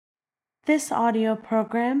This audio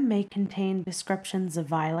program may contain descriptions of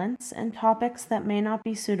violence and topics that may not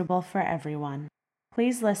be suitable for everyone.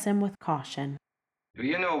 Please listen with caution. Do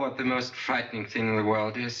you know what the most frightening thing in the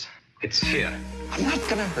world is? It's fear. I'm not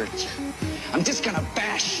gonna hurt you. I'm just gonna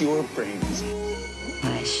bash your brains.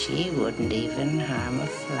 Why, she wouldn't even harm a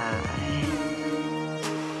fly.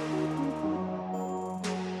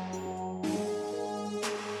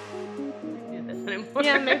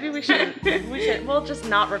 Yeah, maybe we shouldn't. We'll just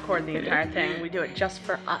not record the entire thing. We do it just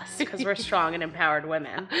for us because we're strong and empowered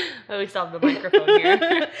women. Oh, we still have the microphone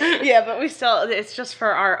here. Yeah, but it's just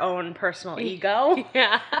for our own personal ego.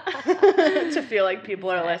 Yeah. To feel like people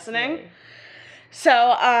are listening.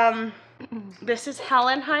 So, this is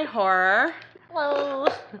Helen High Horror. Hello.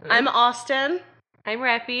 I'm Austin. I'm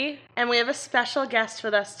Reppy. And we have a special guest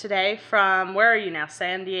with us today from, where are you now,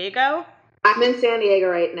 San Diego? I'm in San Diego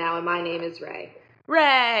right now, and my name is Ray.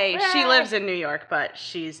 Ray! She lives in New York, but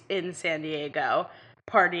she's in San Diego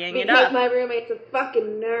partying it Because up. my roommate's a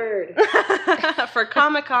fucking nerd. For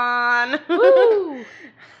Comic-Con. Woo!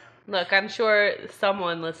 Look, I'm sure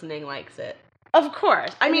someone listening likes it. Of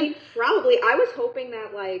course. I mean, probably. I was hoping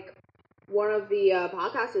that, one of the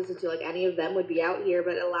podcasters, any of them would be out here,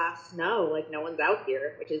 but alas, no. No one's out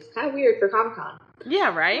here, which is kind of weird for Comic-Con.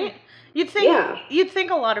 yeah, right? You'd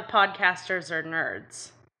think a lot of podcasters are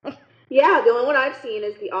nerds. Yeah, the only one I've seen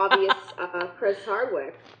is the obvious Chris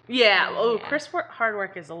Hardwick. Yeah. Oh, Chris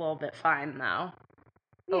Hardwick is a little bit fine, though.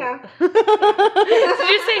 Yeah. Did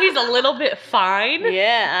you say he's a little bit fine?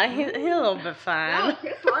 Yeah, he's a little bit fine. No,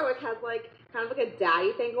 Chris Hardwick has, kind of a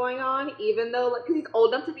daddy thing going on, even though, because he's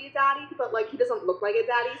old enough to be a daddy, but, he doesn't look like a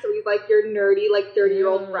daddy, so he's, your nerdy,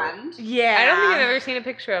 30-year-old friend. Yeah. I don't think I've ever seen a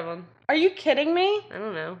picture of him. Are you kidding me? I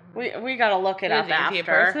don't know. We gotta look it up after. Is he a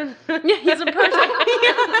person? Yeah, he's a person.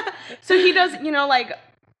 So he does,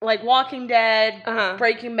 like Walking Dead,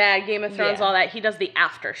 Breaking Bad, Game of Thrones, all that. He does the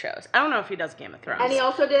after shows. I don't know if he does Game of Thrones. And he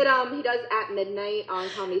also did, he does At Midnight on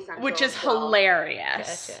Comedy Central. Which is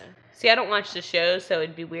hilarious. Gotcha. See, I don't watch the shows, so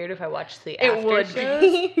it'd be weird if I watched the after It would shows.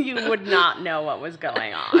 be. You would not know what was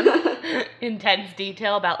going on. Intense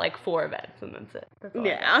detail about 4 events, and that's it. That's all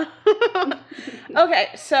Yeah. Okay,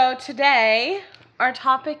 so today our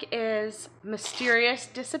topic is mysterious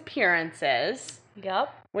disappearances.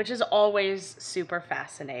 Yep. Which is always super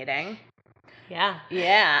fascinating. Yeah.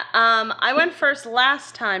 Yeah. I went first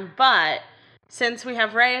last time, but since we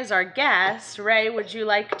have Ray as our guest, Ray, would you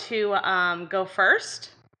like to go first?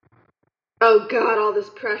 Oh God, all this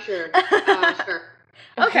pressure. Sure.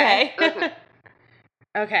 Okay. Okay.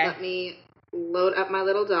 Okay. Let me load up my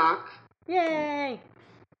little doc. Yay.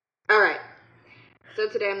 All right. So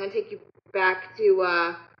today I'm going to take you back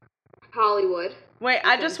to Hollywood. Wait,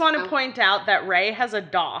 I just want to point out that Ray has a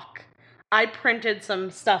doc. I printed some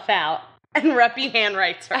stuff out, and Reppy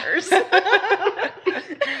handwrites hers.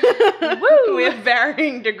 Woo! We have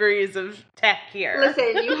varying degrees of tech here.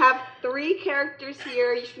 Listen, you have 3 characters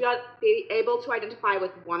here. You should be able to identify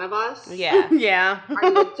with one of us. Yeah. Yeah. Are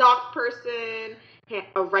you a doc person,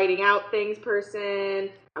 a writing out things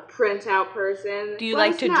person, a printout person? Do you Let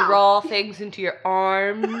like us to know. draw things into your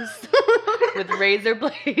arms with razor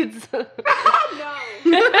blades? No.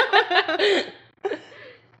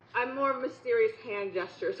 I'm more mysterious hand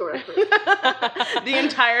gesture sort of person. The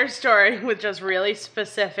entire story with just really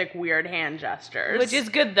specific weird hand gestures. Which is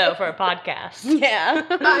good, though, for a podcast. Yeah.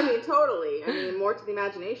 I mean, totally. I mean, more to the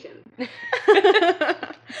imagination.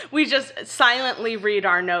 We just silently read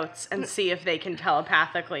our notes and see if they can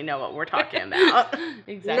telepathically know what we're talking about.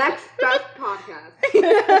 Exactly. Next best podcast.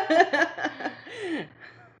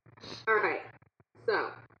 All right.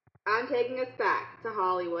 So, I'm taking us back to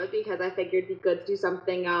Hollywood because I figured it'd be good to do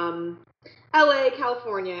something LA,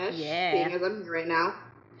 California-ish, Yeah. seeing as I'm here right now.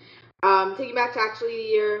 Taking back to actually the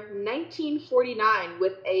year 1949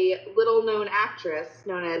 with a little-known actress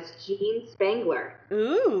known as Jean Spangler.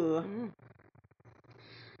 Ooh.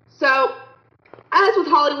 So, as with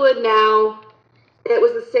Hollywood now, it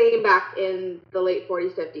was the same back in the late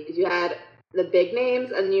 40s, 50s. You had the big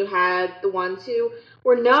names, and you had the ones who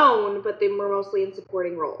were known, but they were mostly in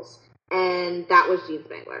supporting roles. And that was Jean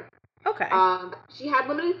Spangler. Okay. She had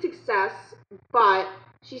limited success, but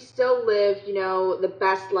she still lived, the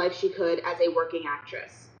best life she could as a working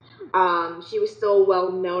actress. She was still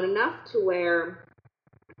well known enough to where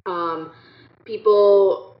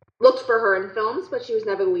people looked for her in films, but she was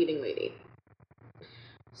never the leading lady.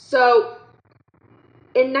 So,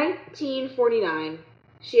 in 1949,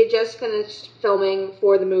 she had just finished filming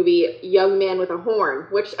for the movie Young Man with a Horn,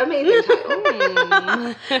 which, amazing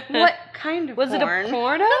title. What kind of Was porn? it a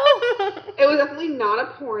porno? It was definitely not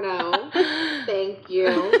a porno. Thank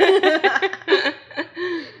you.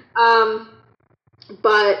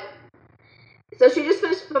 But so she just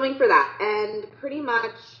finished filming for that, and pretty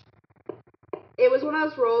much it was one of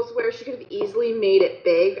those roles where she could have easily made it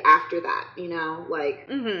big after that. You know, like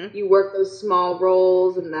you work those small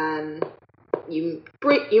roles and then you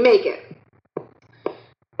make it.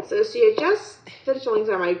 So she had just finished filming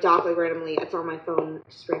on my dock, like randomly. It's on my phone,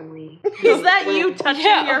 just randomly. Is that you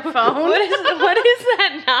touching your phone? What is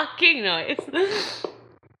that knocking noise?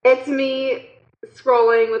 It's me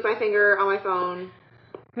scrolling with my finger on my phone.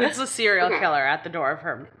 It's a serial killer at the door of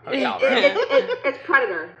her hotel room. It's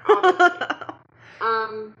Predator,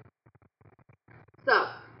 obviously. So,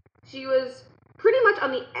 she was pretty much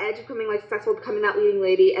on the edge of becoming successful, becoming that leading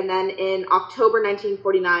lady, and then in October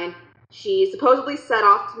 1949, she supposedly set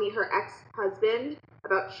off to meet her ex-husband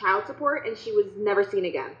about child support, and she was never seen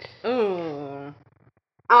again. Ooh.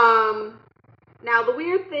 Now the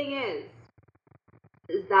weird thing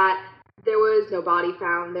is that there was no body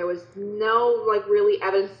found. There was no, really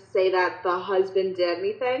evidence to say that the husband did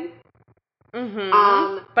anything.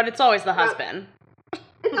 But it's always the husband.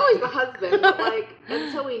 It's always the husband, but,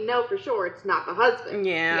 until we know for sure it's not the husband.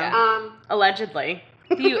 Yeah. Allegedly.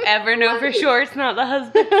 Do you ever know for sure it's not the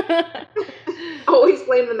husband? Always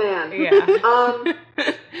blame the man. Yeah.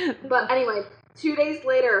 But anyway, 2 days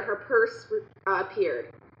later, her purse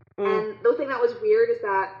appeared. And the thing that was weird is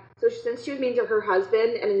that, since she was mean to her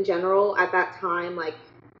husband, and in general, at that time,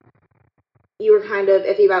 you were kind of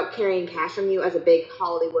iffy about carrying cash on you as a big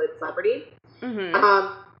Hollywood celebrity,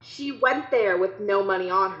 she went there with no money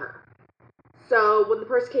on her. So when the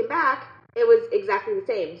purse came back, it was exactly the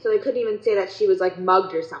same. So they couldn't even say that she was,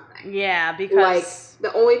 mugged or something. Yeah, because...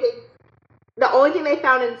 the only thing they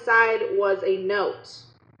found inside was a note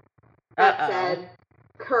that said,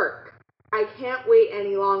 "Kirk, I can't wait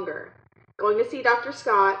any longer. Going to see Dr.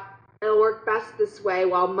 Scott. It'll work best this way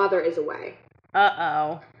while Mother is away."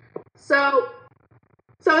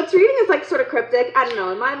 So its reading is sort of cryptic. I don't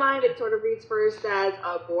know. In my mind, it sort of reads first as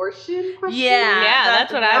abortion? Yeah,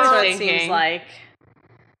 that's what I was thinking. It seems like.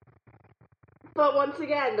 But once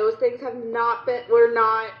again, those things were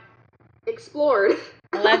not explored.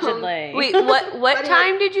 Allegedly. Wait, what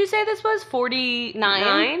time did you say this was?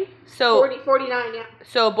 49? So 49, yeah.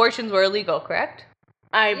 So abortions were illegal, correct?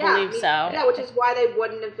 I believe so. Yeah, which is why they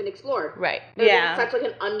wouldn't have been explored. Right. It's such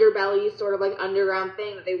an underbelly, sort of underground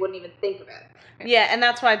thing that they wouldn't even think of it. Yeah, and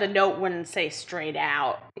that's why the note wouldn't say straight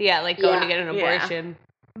out. Yeah, going to get an abortion.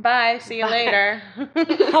 Bye, see you later.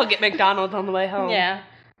 I'll get McDonald's on the way home. Yeah.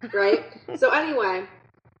 Right? So anyway,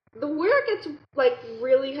 where it gets,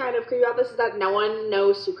 really kind of creepy about this is that no one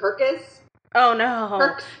knows who Kirk is. Oh,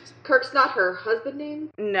 no. Kirk's not her husband name.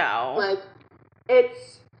 No.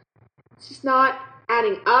 It's just not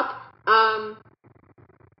adding up.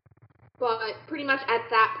 But pretty much at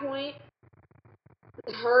that point,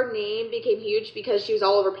 her name became huge because she was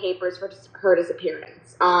all over papers for her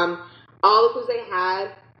disappearance. All the clues they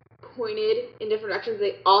had pointed in different directions.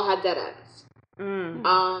 They all had dead ends.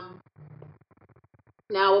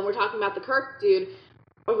 Now, when we're talking about the Kirk dude,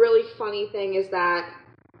 a really funny thing is that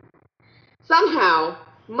somehow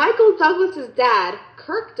Michael Douglas's dad,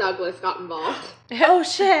 Kirk Douglas, got involved. Oh,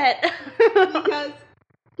 shit. Because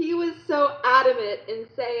he was so adamant in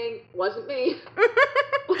saying, "Wasn't me."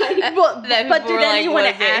 But did anyone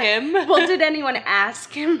ask him? Well, did anyone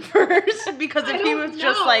ask him first? Because if he was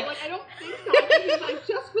just I don't think so. I think he was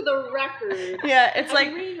just for the record. Yeah, it's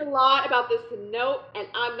I'm reading a lot about this note, and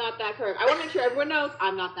I'm not that Kirk. I want to make sure everyone knows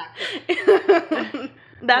I'm not that Kirk.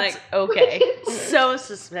 That's okay. So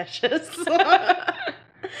suspicious.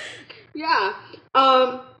 Yeah.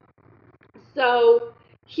 So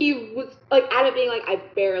he was adamant being I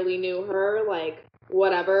barely knew her,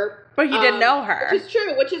 whatever. But he didn't know her. Which is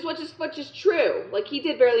true, which is true. He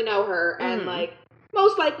did barely know her, and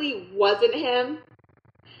most likely wasn't him.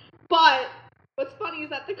 But what's funny is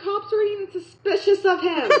that the cops were even suspicious of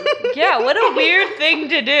him. Yeah, what a weird thing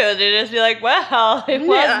to do. To just be well, it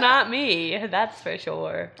was not me. That's for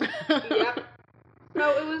sure. Yep.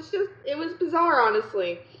 So it was bizarre,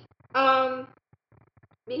 honestly.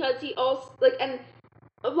 Because he also, and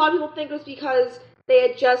a lot of people think it was because they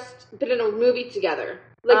had just been in a movie together.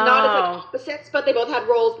 Not as opposites, but they both had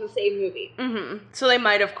roles in the same movie. Mm-hmm. So they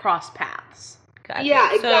might have crossed paths. Gotcha.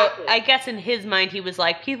 Yeah, exactly. So I guess in his mind, he was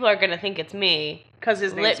people are going to think it's me. Because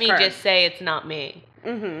his name's Let me Kirk. just say it's not me.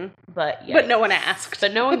 Mm-hmm. But no one asked.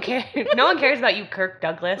 But no one cares. No one cares about you, Kirk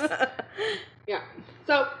Douglas. Yeah.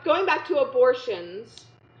 So going back to abortions,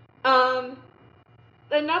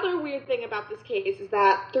 another weird thing about this case is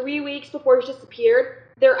that 3 weeks before he disappeared,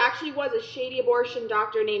 there actually was a shady abortion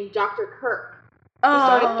doctor named Dr. Kirk who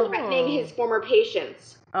started threatening his former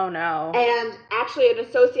patients. Oh, no. And actually, an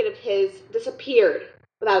associate of his disappeared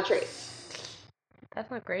without a trace. That's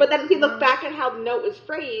not great. But then if you look back at how the note was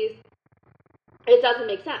phrased, it doesn't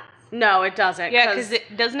make sense. No, it doesn't. Yeah, because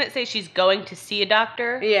doesn't it say she's going to see a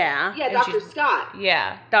doctor? Yeah. Yeah, Dr. Scott.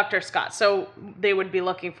 Yeah. Dr. Scott. So they would be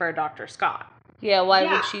looking for a Dr. Scott. Yeah,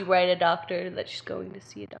 why would she write a doctor that she's going to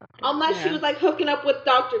see a doctor? Unless she was like hooking up with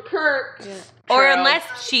Dr. Kirk. Yeah. Or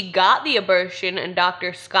unless she got the abortion and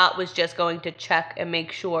Dr. Scott was just going to check and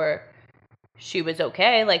make sure she was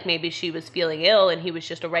okay. Like maybe she was feeling ill and he was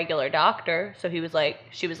just a regular doctor. So she was like,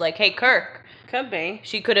 hey, Kirk. Could be.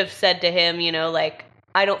 She could have said to him, like,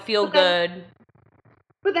 I don't feel good.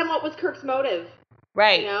 But then what was Kirk's motive?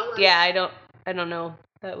 Right. You know, like, yeah, I don't know.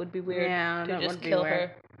 That would be weird to that just would be kill weird.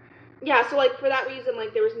 her. Yeah, so like for that reason,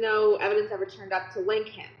 like there was no evidence ever turned up to link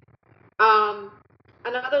him.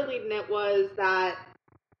 Another lead in it was that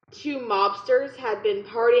 2 mobsters had been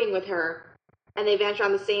partying with her, and they vanished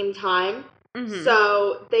around the same time. Mm-hmm.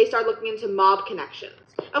 So they started looking into mob connections.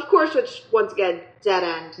 Of course, which once again dead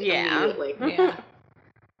end immediately. Yeah.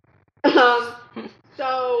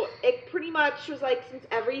 So it pretty much was like since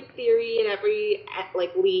every theory and every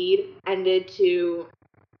like lead ended to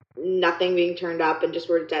nothing being turned up and just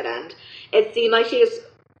were dead end. It seemed like she just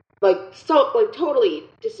totally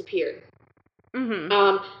disappeared. Mm-hmm.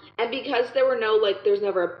 And because there were no there's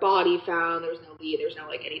never a body found, there was no lead, there was no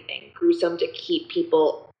anything gruesome to keep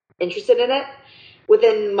people interested in it.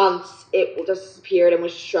 Within months, it just disappeared and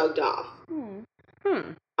was shrugged off.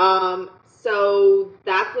 So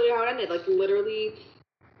that's literally how it ended. Literally,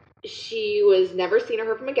 she was never seen or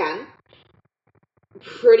heard from again.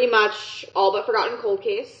 Pretty much all but forgotten cold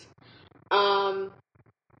case. Then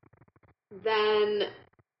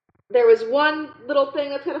there was one little thing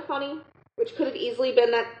that's kind of funny, which could have easily been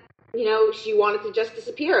that, she wanted to just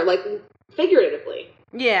disappear, figuratively.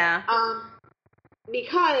 Yeah.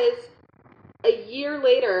 Because a year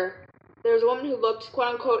later, there was a woman who looked,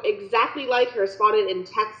 quote-unquote, exactly like her spotted in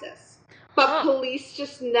Texas. But police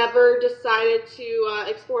just never decided to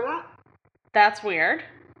explore that. That's weird.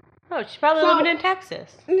 Oh, she's probably living in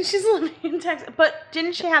Texas. She's living in Texas. But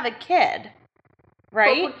didn't she have a kid?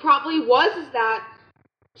 Right? But what probably was is that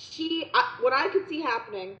what I could see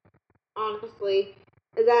happening, honestly,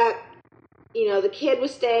 is that, the kid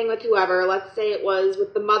was staying with whoever. Let's say it was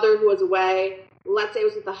with the mother who was away. Let's say it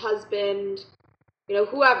was with the husband,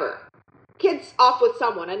 whoever. Kid's off with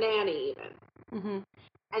someone, a nanny even. Mm-hmm.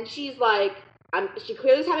 And she's she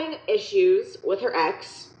clearly is having issues with her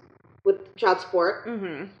ex, with child support.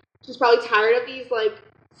 Mm-hmm. She's probably tired of these,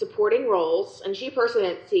 supporting roles, and she personally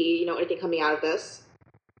didn't see, anything coming out of this.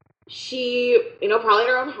 She, probably had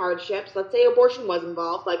her own hardships. Let's say abortion was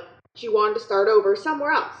involved. She wanted to start over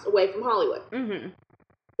somewhere else, away from Hollywood. Mm-hmm.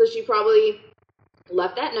 So she probably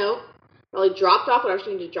left that note, probably dropped off whatever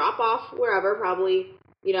she needed to drop off, wherever, probably,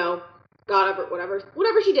 got up or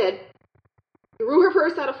whatever she did, threw her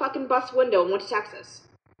purse out a fucking bus window and went to Texas.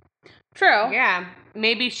 True. Yeah.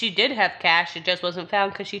 Maybe she did have cash, it just wasn't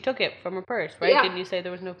found because she took it from her purse, right? Yeah. Didn't you say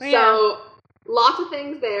there was no cash? So, lots of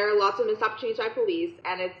things there, lots of missed opportunities by police,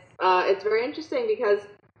 and it's very interesting because,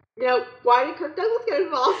 why did Kirk Douglas get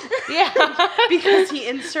involved? Yeah. Because he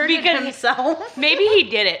inserted himself. Maybe he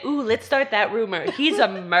did it. Ooh, let's start that rumor. He's a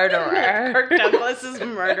murderer. Kirk Douglas is a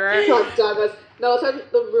murderer. Kirk Douglas. No, let's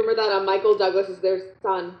start the rumor that Michael Douglas is their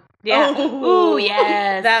son. Yeah. Ooh,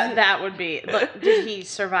 yes. That would be. But did he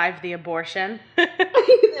survive the abortion?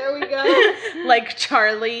 There we go. Like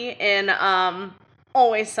Charlie in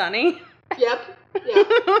Always Sunny. Yep.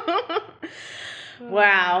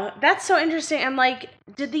 Wow, that's so interesting. And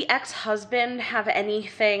did the ex-husband have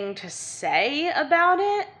anything to say about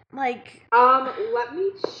it? Let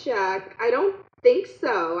me check. I don't think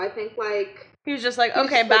so. I think he was just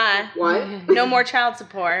okay, bye. What? No more child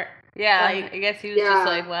support. Yeah, I guess he was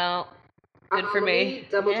just well, good for me.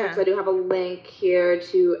 Double check. So I do have a link here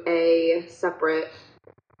to a separate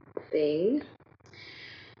thing.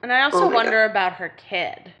 And I also wonder about her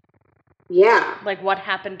kid. Yeah. What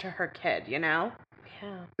happened to her kid, Yeah.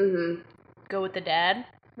 Mm-hmm. Go with the dad,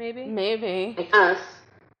 maybe? Maybe. I guess.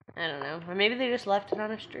 I don't know. Or maybe they just left it on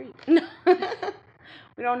a street. No.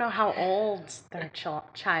 We don't know how old their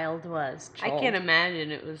child was. I can't imagine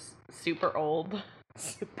it was super old.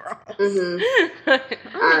 Super old.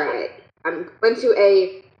 Mm-hmm. All right. I'm going to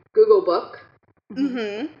a Google book.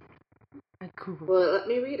 Mm-hmm. A Google. Well, let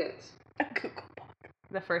me read it. A Google book.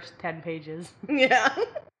 The first 10 pages. Yeah.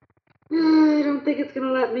 I don't think it's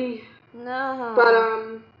gonna let me. No. But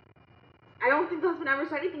I don't think the husband ever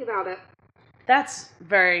said anything about it. That's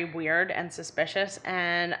very weird and suspicious,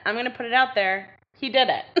 and I'm gonna put it out there. He did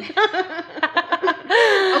it. Okay,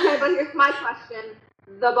 but here's my question.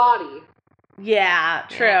 the body. Yeah,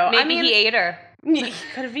 true. Yeah. Maybe I mean, he ate her. He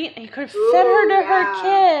could have eaten. He could have fed her to her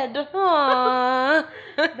kid. Aww.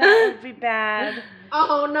 That would be bad.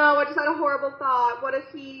 Oh no! I just had a horrible thought. What if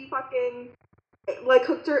he fucking like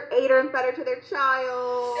ate her, and fed her to their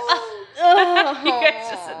child? You guys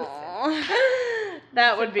just said the same.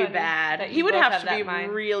 That So would be funny bad. that He you would both have have to that be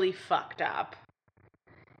mind. really fucked up.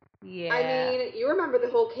 Yeah. I mean, you remember the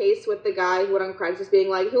whole case with the guy who went on Craigslist being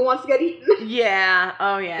like, "Who wants to get eaten?" Yeah.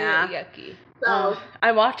 Oh yeah. Yucky. So Oh,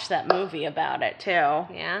 I watched that movie about it too.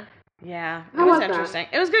 Yeah. Yeah, it How was was that? interesting.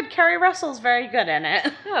 It was good. Carrie Russell's very good in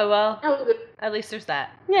it. Oh, well. that was good. At least there's that.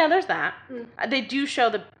 Yeah, there's that. Mm. They do show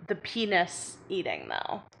the penis eating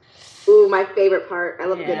though, Ooh, my favorite part. I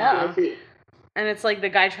love a Yeah. good penis. and it's like the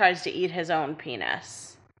guy tries to eat his own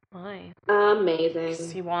penis. Why? 'Cause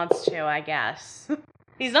Amazing. he wants to, I guess.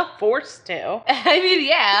 He's not forced to. I mean,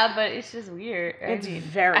 yeah, but it's just weird. It's I mean,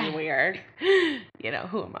 very weird. You know,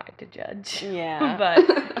 who am I to judge? Yeah.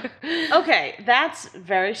 But Okay, that's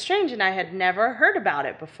very strange, and I had never heard about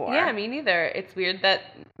it before. yeah, me neither. It's weird that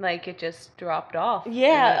like it just dropped off.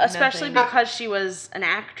 Yeah, and especially nothing- because she was an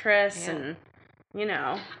actress, Yeah. and you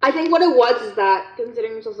know. I think what it was is that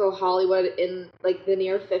considering it's also Hollywood in like the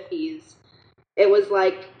near 50s, it was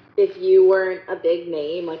like if you weren't a big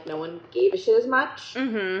name, like no one gave a shit as much.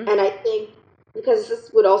 Mm-hmm. And I think because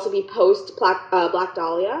this would also be post Black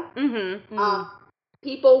Dahlia, Mm-hmm.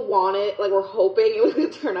 people wanted, like, were hoping it was going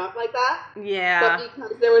to turn out like that. Yeah. But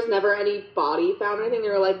because there was never any body found or anything, they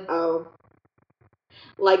were like, oh.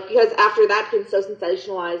 Like, because after that became so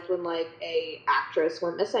sensationalized when, like, a actress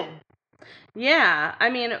went missing. Yeah. I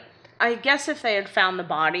mean, I guess if they had found the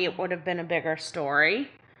body, it would have been a bigger story.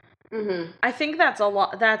 Mm-hmm. I think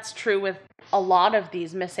that's true with a lot of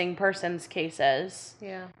these missing persons cases.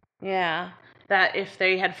 Yeah. Yeah. That if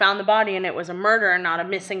they had found the body and it was a murder and not a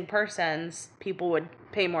missing persons, people would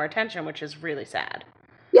pay more attention, which is really sad.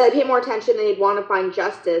 Yeah, they pay more attention and they'd want to find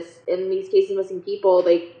justice. In these cases of missing people,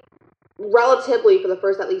 they, relatively for the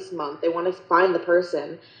first at least month, they want to find the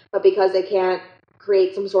person. But because they can't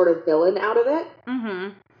create some sort of villain out of it, Mm-hmm.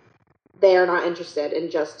 they are not interested in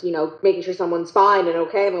just, you know, making sure someone's fine and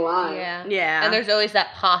okay and alive. Yeah. Yeah. And there's always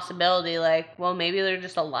that possibility, like, well, maybe they're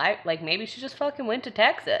just alive. Like, maybe she just fucking went to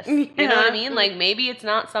Texas. You know what I Yeah. mean? Like, maybe it's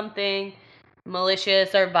not something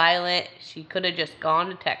malicious or violent. She could have just gone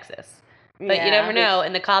to Texas. But you never know.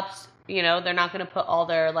 And the cops, you know, they're not going to put all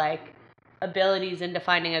their, like, abilities into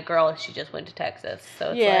finding a girl if she just went to Texas. So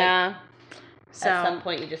it's Yeah. like, at some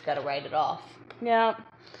point, you just got to write it off. Yeah.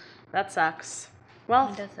 That sucks. Well,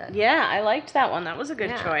 It does suck. yeah, I liked that one. That was a good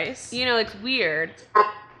Yeah. choice. You know, it's weird.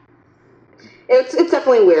 It's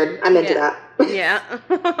definitely weird. I'm into Yeah. that.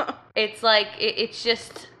 Yeah. It's like, it's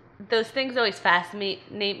just, those things always fascinate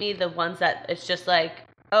me, the ones that it's just like,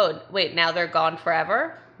 oh, wait, now they're gone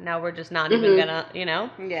forever? Now we're just not even gonna, you know?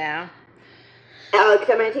 Yeah. Alex,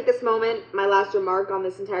 I'm going to take this moment. My last remark on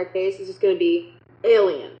this entire case is just going to be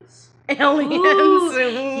aliens. Aliens. Ooh,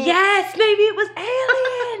 yes, maybe it was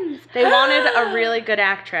aliens. They wanted a really good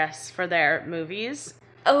actress for their movies.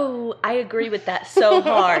 Oh, I agree with that so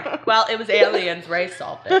hard. Well, it was aliens. Ray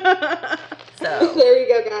solved it. So, There you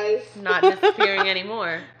go, guys. not disappearing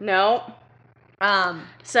anymore. No.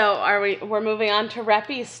 So we're moving on to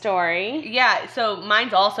Reppy's story. Yeah, so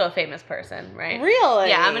mine's also a famous person, right? Really?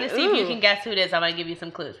 Yeah, I'm gonna see if you Ooh. can guess who it is. I'm gonna give you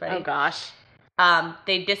some clues, right? Oh gosh.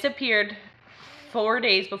 They disappeared 4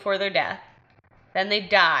 days before their death. Then they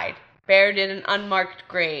died, buried in an unmarked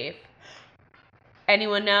grave.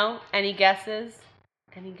 Anyone know? Any guesses?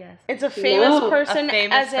 Any guess? It's a famous No. person, A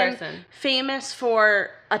famous as in person. famous for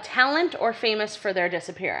a talent or famous for their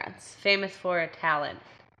disappearance. Famous for a talent.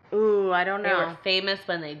 Ooh, I don't They were know. famous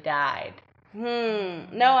when they died.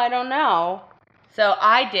 No, I don't know. So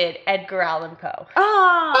I did Edgar Allan Poe.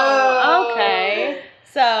 Oh, okay.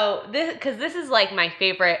 So this is like my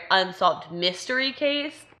favorite unsolved mystery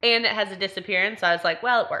case, and it has a disappearance. So I was like,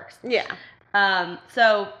 well, it works. Yeah.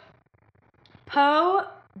 So Poe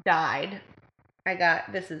died.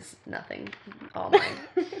 This is nothing.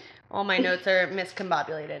 All my notes are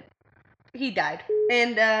miscombobulated. He died.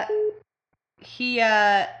 And he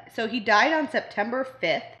died on September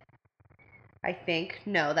 5th. I think.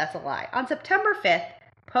 No, that's a lie. On September 5th,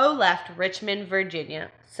 Poe left Richmond,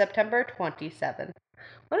 Virginia. September 27th.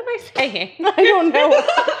 What am I saying? I don't know.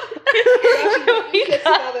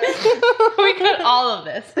 we got all of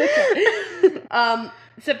this.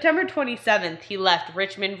 September 27th, he left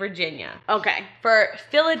Richmond, Virginia. Okay. For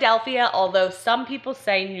Philadelphia, although some people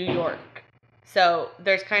say New York. So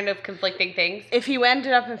there's kind of conflicting things. If he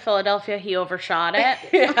ended up in Philadelphia, he overshot it.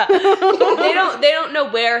 Yeah. They don't know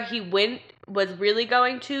where he was really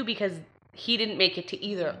going to because he didn't make it to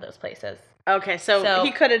either of those places. Okay, so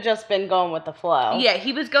he could have just been going with the flow. Yeah,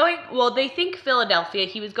 he was going, well, they think Philadelphia.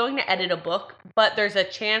 He was going to edit a book, but there's a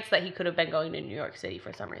chance that he could have been going to New York City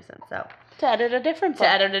for some reason. So to edit a different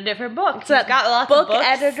book. He's got lots of books.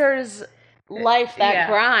 Editor's life, that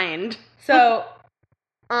grind. So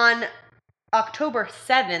on October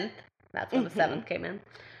 7th, that's when the 7th came in,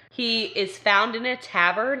 he is found in a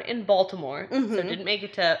tavern in Baltimore. So didn't make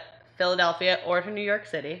it to Philadelphia or to New York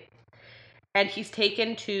City. And he's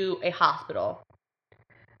taken to a hospital.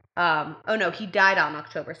 He died on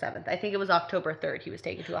October 7th. I think it was October 3rd he was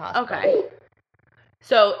taken to a hospital. Okay.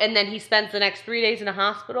 So, and then he spends the next 3 days in a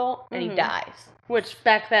hospital, and he dies. Which,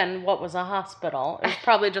 back then, what was a hospital? It was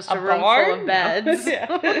probably just a room full of beds.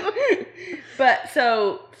 But,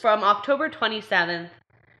 so, from October 27th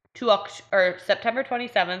to September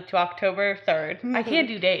 27th to October 3rd, I can't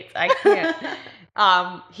do dates. I can't.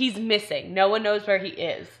 He's missing. No one knows where he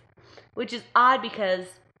is. Which is odd because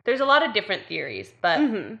there's a lot of different theories, but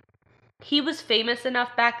he was famous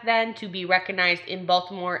enough back then to be recognized in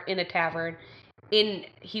Baltimore in a tavern.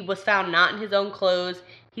 He was found not in his own clothes.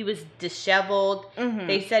 He was disheveled.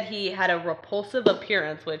 They said he had a repulsive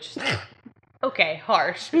appearance, which, okay,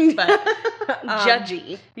 harsh, but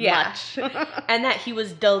judgy. Yeah. And that he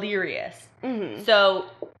was delirious. So,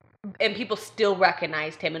 and people still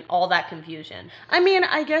recognized him in all that confusion. I mean,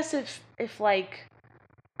 I guess if like,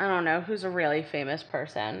 I don't know, who's a really famous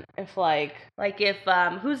person? If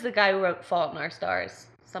who's the guy who wrote Fault in Our Stars?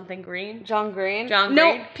 Something Green? John Green? John Green?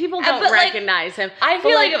 No, people don't recognize him. I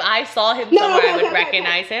feel like if I saw him somewhere, I would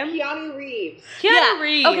recognize him. Keanu Reeves. Keanu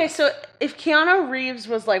Reeves. Okay, so if Keanu Reeves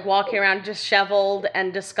was like walking around disheveled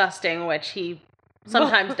and disgusting, which he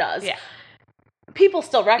sometimes does, people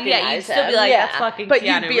still recognize him. Yeah, you'd still be like, that's fucking but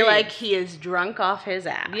Keanu you'd be Reeves. like, he is drunk off his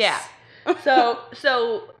ass. Yeah. So,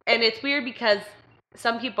 and it's weird because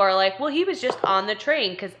some people are like, well, he was just on the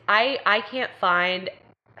train, because I can't find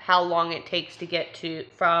how long it takes to get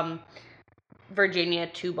from Virginia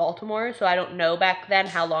to Baltimore, so I don't know back then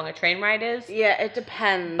how long a train ride is. Yeah, it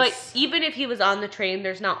depends. But even if he was on the train,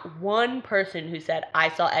 there's not one person who said, I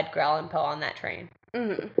saw Edgar Allan Poe on that train.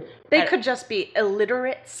 They could just be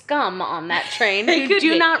illiterate scum on that train who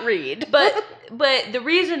do not read. But the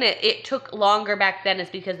reason it took longer back then is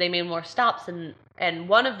because they made more stops, and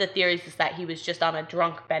one of the theories is that he was just on a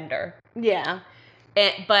drunk bender. Yeah.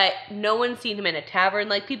 But no one's seen him in a tavern.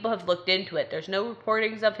 Like, people have looked into it. There's no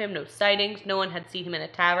reportings of him, no sightings. No one had seen him in a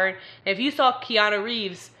tavern. And if you saw Keanu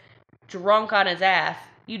Reeves drunk on his ass,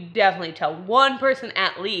 you'd definitely tell one person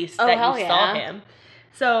at least that you saw him.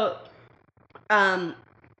 So,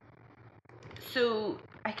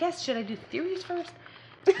 I guess, should I do theories first?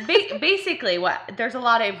 Basically, there's a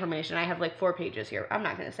lot of information. I have like 4 pages here. I'm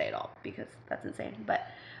not going to say it all because that's insane. But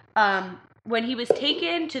when he was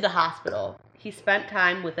taken to the hospital, he spent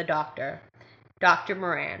time with a doctor, Dr.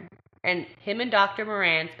 Moran. And him and Dr.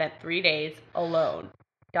 Moran spent 3 days alone.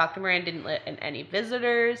 Dr. Moran didn't let in any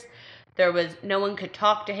visitors. No one could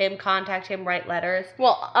talk to him, contact him, write letters.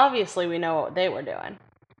 Well, obviously we know what they were doing.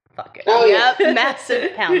 Fuck it. Oh, yep,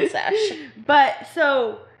 massive pound sesh. But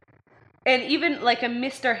and even like a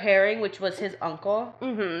Mr. Herring, which was his uncle,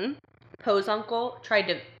 Poe's uncle, tried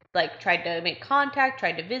to make contact,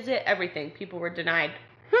 tried to visit, everything. People were denied.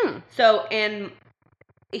 So, and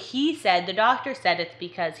the doctor said it's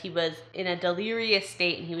because he was in a delirious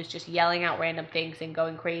state and he was just yelling out random things and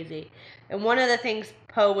going crazy. And one of the things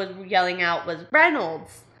Poe was yelling out was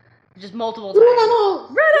Reynolds. Just multiple times.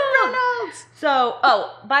 Reynolds! So,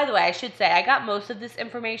 by the way, I should say, I got most of this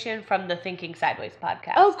information from the Thinking Sideways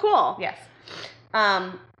podcast. Oh, cool. Yes.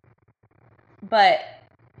 But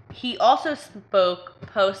he also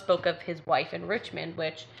Poe spoke of his wife in Richmond,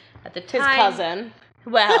 which at the time... His cousin.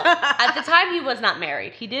 Well, at the time he was not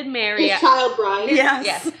married. He did marry... His child bride.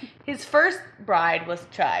 Yes. His first bride was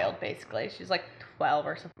child, basically. She's like 12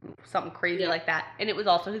 or something crazy like that. And it was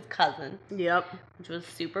also his cousin. Yep. Which was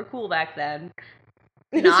super cool back then.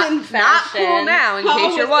 Not cool now, in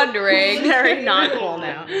case you're wondering. Very not cool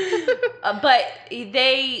now. But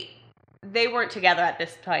they weren't together at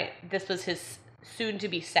this point. This was his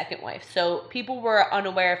soon-to-be second wife. So people were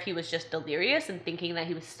unaware if he was just delirious and thinking that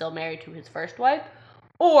he was still married to his first wife,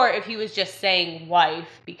 or if he was just saying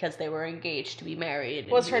wife because they were engaged to be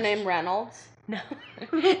married. Was her name Reynolds? No.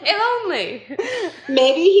 If only.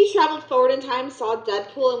 Maybe he traveled forward in time, saw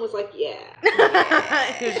Deadpool, and was like,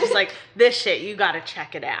 yeah. He was just like, this shit, you gotta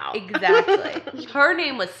check it out. Exactly. Her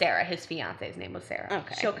name was Sarah. His fiance's name was Sarah.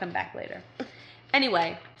 Okay. She'll come back later.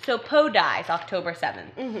 Anyway, so Poe dies October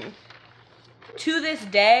 7th. To this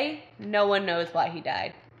day, no one knows why he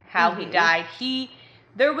died, how he died.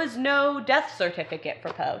 there was no death certificate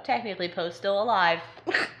for Poe. Technically, Poe's still alive.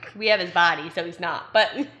 We have his body, so he's not. But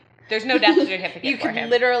there's no death certificate you for him. You could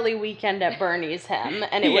literally Weekend at Bernie's him,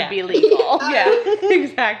 and it would be legal. Yeah,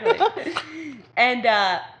 exactly. And,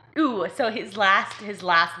 so his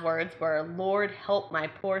last words were, "Lord, help my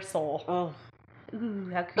poor soul." Oh.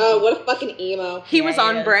 Ooh, how creepy. Oh, what a fucking emo. He was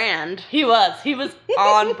on brand. He was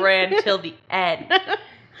on brand till the end.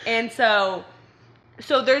 And so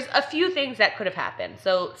there's a few things that could have happened.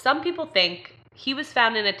 So some people think he was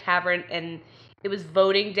found in a tavern and it was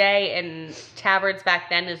voting day, and taverns back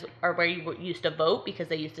then are where you used to vote because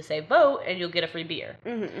they used to say vote and you'll get a free beer.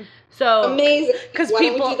 Mm-hmm. So amazing. Because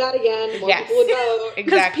people don't we do that again? More people would vote.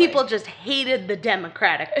 Because people just hated the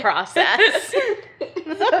democratic process.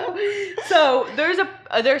 So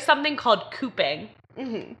there's something called couping,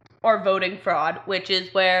 or voting fraud, which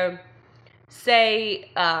is where, say,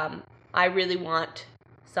 I really want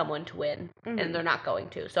someone to win, and they're not going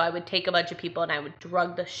to. So I would take a bunch of people and I would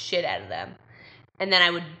drug the shit out of them. And then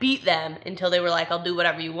I would beat them until they were like, I'll do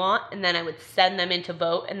whatever you want. And then I would send them in to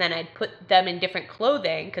vote. And then I'd put them in different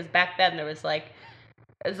clothing. Because back then there was like,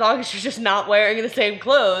 as long as you're just not wearing the same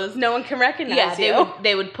clothes, no one can recognize you.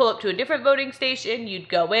 They would pull up to a different voting station. You'd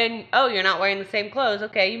go in. Oh, you're not wearing the same clothes.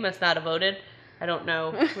 Okay, you must not have voted. I don't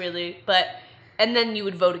know, really. And then you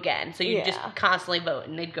would vote again. So you'd just constantly vote.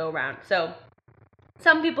 And they'd go around. So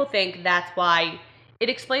some people think that's why. It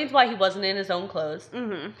explains why he wasn't in his own clothes.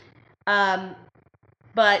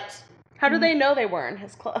 But how do they know they weren't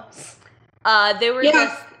his clothes? They were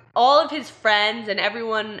just all of his friends and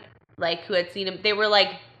everyone like who had seen him. They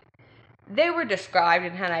were described,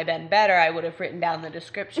 and had I been better, I would have written down the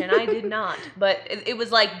description. I did not, but it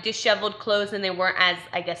was like disheveled clothes, and they weren't as,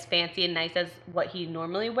 I guess, fancy and nice as what he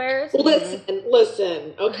normally wears.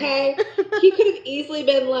 Listen, okay? He could have easily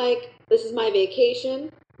been like, "This is my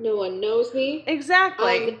vacation. No one knows me. Exactly.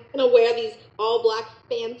 I'm gonna wear these all black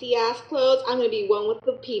fancy ass clothes. I'm gonna be one with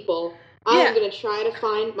the people. I'm gonna try to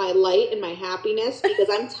find my light and my happiness because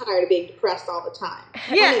I'm tired of being depressed all the time."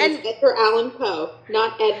 Yeah, and it's Edgar Allan Poe,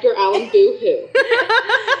 not Edgar Allan Boo-Hoo.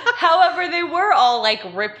 However, they were all like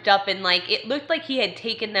ripped up and like it looked like he had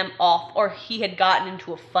taken them off, or he had gotten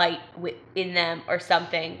into a fight in them or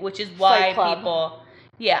something, which is why people.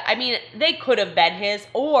 Yeah, I mean, they could have been his,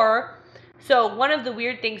 or. So one of the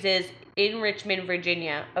weird things is in Richmond,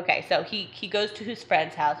 Virginia. Okay, so he goes to his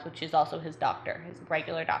friend's house, which is also his doctor, his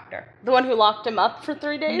regular doctor. The one who locked him up for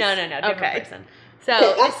 3 days? No, different person.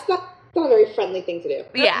 So that's not a very friendly thing to do.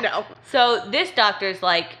 Yeah. No. So this doctor's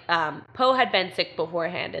like, Poe had been sick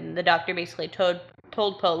beforehand, and the doctor basically told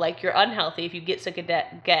Poe, like, you're unhealthy. If you get sick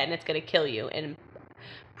again, it's going to kill you. And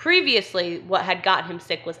previously, what had gotten him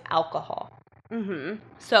sick was alcohol.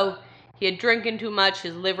 So he had drinking too much,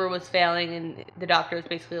 his liver was failing, and the doctor was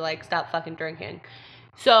basically like, stop fucking drinking.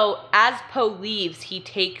 So as Poe leaves, he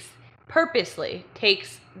purposely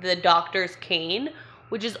takes the doctor's cane,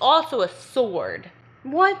 which is also a sword.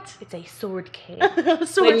 What? It's a sword cane.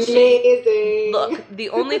 Amazing. Look, the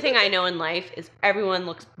only thing I know in life is everyone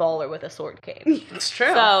looks baller with a sword cane. It's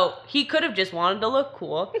true. So he could have just wanted to look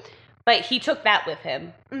cool, but he took that with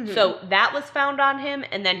him. So that was found on him,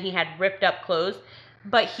 and then he had ripped up clothes.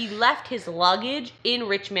 But he left his luggage in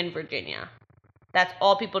Richmond, Virginia. That's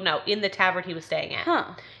all people know, in the tavern he was staying at.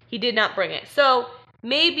 Huh. He did not bring it. So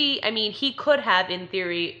maybe, I mean, he could have, in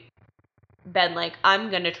theory, been like, I'm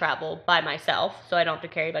going to travel by myself, so I don't have to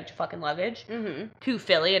carry a bunch of fucking luggage to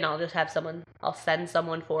Philly, and I'll send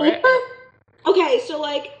someone for it. Okay, so,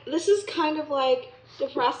 like, this is kind of, like,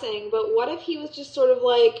 depressing, but what if he was just sort of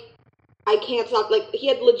like, I can't stop, like, he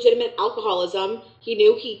had legitimate alcoholism. He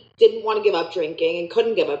knew he didn't want to give up drinking and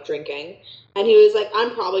couldn't give up drinking. And he was like,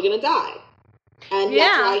 I'm probably going to die. And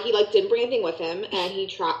that's why he, like, didn't bring anything with him. And he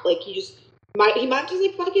he might just,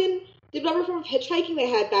 like, fucking did whatever form of hitchhiking they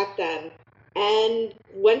had back then. And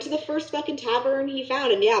went to the first fucking tavern he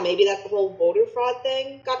found. And yeah, maybe that whole voter fraud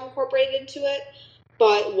thing got incorporated into it.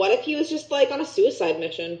 But what if he was just, like, on a suicide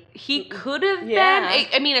mission? He could have been.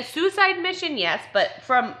 I mean, a suicide mission, yes. But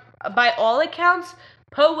by all accounts,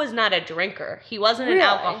 Poe was not a drinker. He wasn't an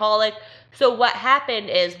alcoholic. So what happened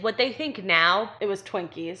is, what they think now... It was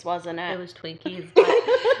Twinkies, wasn't it? It was Twinkies.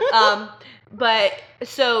 But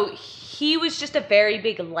so he was just a very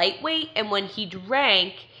big lightweight. And when he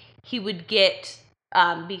drank, he would get...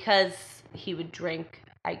 because he would drink,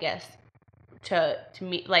 I guess, to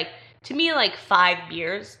me, like 5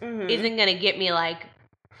 beers isn't going to get me, like,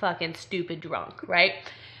 fucking stupid drunk, right?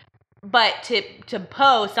 But to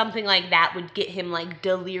Poe, something like that would get him, like,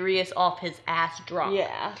 delirious off his ass drunk.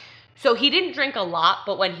 Yeah. So he didn't drink a lot,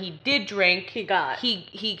 but when he did drink, He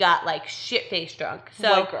got like shit-faced drunk.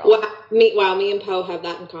 So white girl. Me and Poe have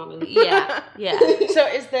that in common. yeah. So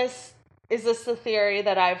is this the theory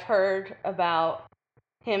that I've heard about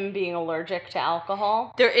him being allergic to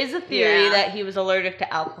alcohol? There is a theory that he was allergic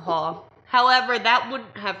to alcohol. However, that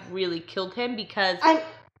wouldn't have really killed him because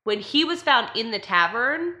when he was found in the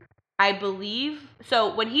tavern, I believe,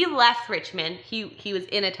 so when he left Richmond, he was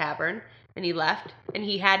in a tavern and he left and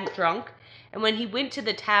he hadn't drunk. And when he went to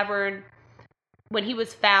the tavern, when he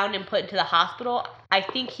was found and put into the hospital, I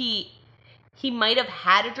think he might have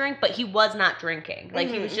had a drink, but he was not drinking. Like,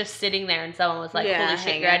 he was just sitting there and someone was like, holy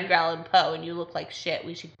shit, you're Edgar Allan Poe and you look like shit.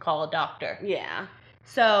 We should call a doctor. Yeah.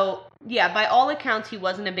 So, yeah, by all accounts, he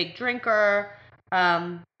wasn't a big drinker,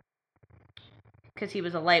 because he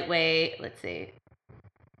was a lightweight. Let's see.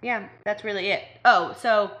 Yeah, that's really it. Oh,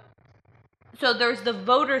 so there's the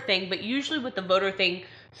voter thing, but usually with the voter thing,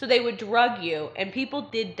 so they would drug you, and people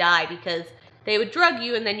did die because they would drug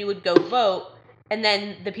you, and then you would go vote, and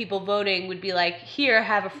then the people voting would be like, here,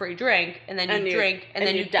 have a free drink, and then you'd drink, and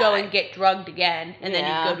then you'd go and get drugged again, and then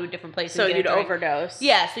you'd go to a different place so and get you'd a drink. overdose.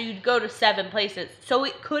 Yeah, so you'd go to 7 places. So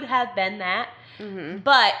it could have been that,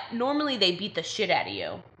 but normally they beat the shit out of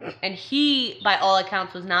you. And he, by all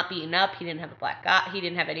accounts, was not beaten up. He didn't have a black eye. He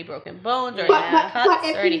didn't have any broken bones or any cuts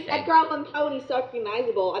or anything. Edgar Allan Poe and he's so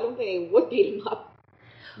recognizable, I don't think they would beat him up.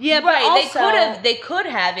 Yeah, but right. also, They could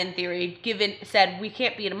have, in theory, said we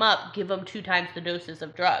can't beat him up. Give him 2 times the doses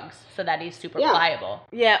of drugs so that he's super pliable.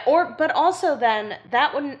 Yeah, but also then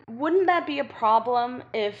that wouldn't that be a problem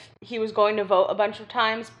if he was going to vote a bunch of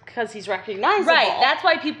times because he's recognizable? Right. That's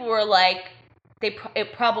why people were like, that's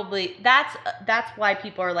why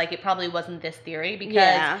people are like, it probably wasn't this theory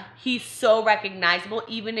because he's so recognizable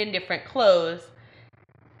even in different clothes.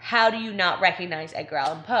 How do you not recognize Edgar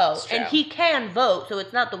Allan Poe? And he can vote, so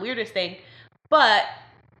it's not the weirdest thing. But,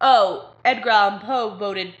 Edgar Allan Poe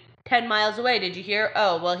voted 10 miles away. Did you hear?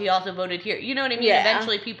 Oh, well, he also voted here. You know what I mean? Yeah.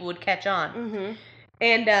 Eventually people would catch on. Mm-hmm.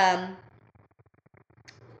 And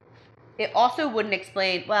it also wouldn't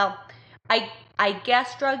explain, well, I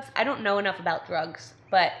guess drugs, I don't know enough about drugs,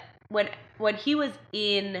 but when he was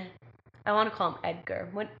in, I want to call him Edgar.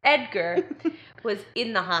 When Edgar was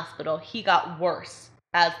in the hospital, he got worse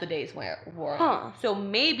as the days wore on. So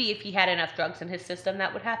maybe if he had enough drugs in his system,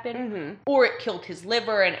 that would happen. Or it killed his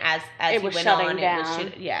liver, and as he went on, it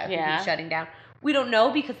was shutting down. We don't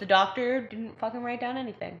know because the doctor didn't fucking write down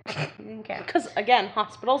anything. He didn't care. Because, again,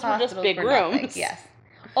 hospitals were just big rooms. Nothing. Yes.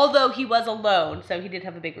 Although he was alone, so he did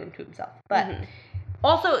have a big room to himself. But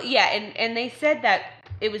also, and they said that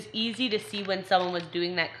it was easy to see when someone was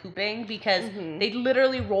doing that cooping because they'd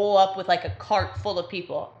literally roll up with like a cart full of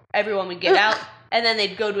people. Everyone would get out, and then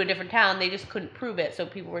they'd go to a different town. They just couldn't prove it, so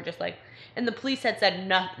people were just like... And the police had said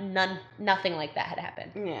nothing like that had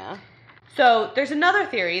happened. Yeah. So there's another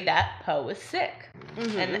theory that Poe was sick.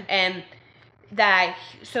 And that...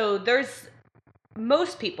 So there's...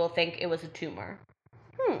 Most people think it was a tumor.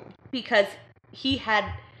 Because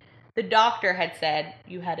the doctor had said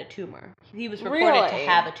you had a tumor. He was reported to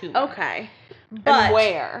have a tumor. Okay. But and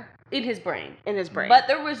where? In his brain. But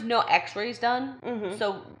there was no x-rays done.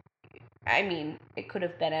 So, I mean, it could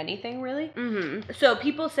have been anything, really. So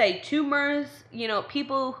people say tumors,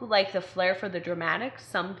 people who like the flair for the dramatics,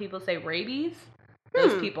 some people say rabies.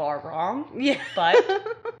 Those people are wrong. Yeah. But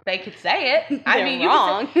they could say it. I mean,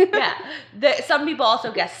 wrong. Some people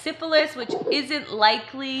also guess syphilis, which isn't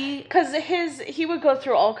likely. Because he would go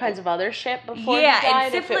through all kinds of other shit before he died.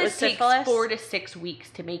 And syphilis takes 4 to 6 weeks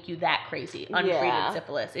to make you that crazy. Untreated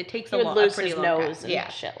syphilis. It takes a pretty long time. He would lose his nose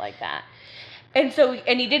and shit like that. And so,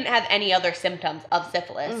 and he didn't have any other symptoms of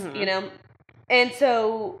syphilis, And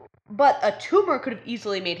so... But a tumor could have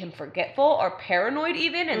easily made him forgetful or paranoid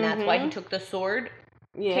even, and that's why he took the sword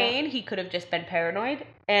cane. He could have just been paranoid.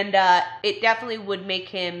 And it definitely would make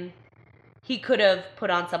him... He could have put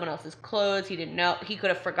on someone else's clothes. He didn't know. He could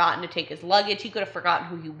have forgotten to take his luggage. He could have forgotten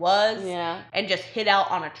who he was. Yeah. And just hid out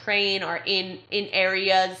on a train or in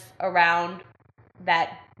areas around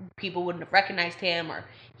that people wouldn't have recognized him, or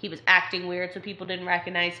he was acting weird so people didn't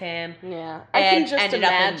recognize him. Yeah. I can just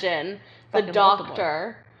imagine the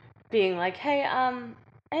doctor... being like, hey,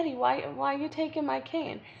 Eddie, why are you taking my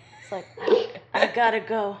cane? It's like, I gotta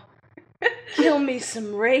go kill me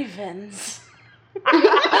some ravens.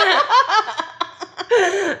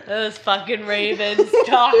 Those fucking ravens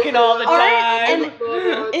talking all the time.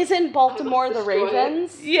 And isn't Baltimore the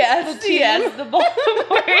Ravens? Yes, the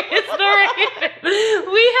Baltimore is the Ravens.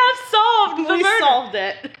 We have solved the murder. We solved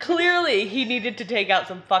it. Clearly, he needed to take out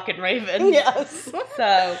some fucking ravens. Yes.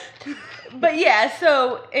 So... But yeah,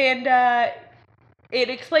 so, and it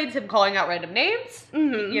explains him calling out random names,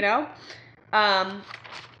 you know, and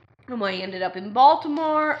why he ended up in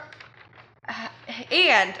Baltimore.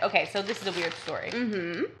 And, okay, so this is a weird story.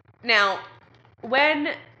 Now,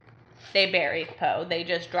 when they buried Poe, they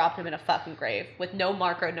just dropped him in a fucking grave with no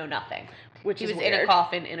marker, no nothing. He was in a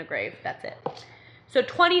coffin, in a grave. That's it. So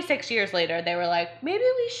 26 years later, they were like, maybe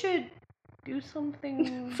we should do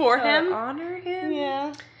something for him, honor him.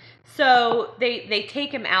 Yeah. So they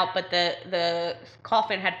take him out, but the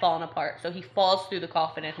coffin had fallen apart. So he falls through the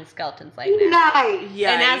coffin, and his skeleton's laying there. Nice.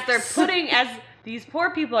 And as these poor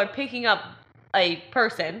people are picking up a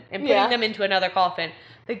person and putting them into another coffin,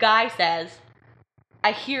 the guy says,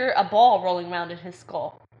 I hear a ball rolling around in his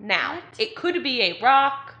skull. Now, it could be a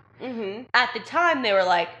rock. At the time, they were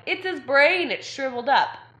like, it's his brain, it's shriveled up.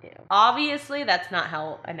 Obviously, that's not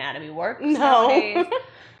how anatomy works nowadays.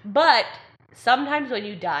 But sometimes when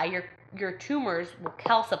you die, your tumors will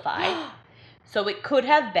calcify. So it could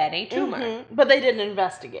have been a tumor. But they didn't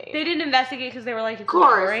investigate. They didn't investigate because they were like, it's his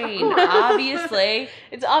brain. Obviously.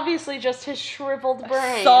 It's obviously just his shriveled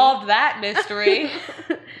brain. Solved that mystery.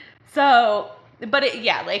 So, but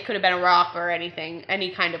it could have been a rock or anything,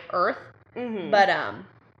 any kind of earth. But,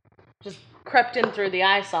 just crept in through the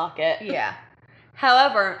eye socket. Yeah.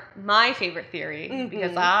 However, my favorite theory,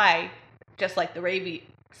 because I, just like the Rabies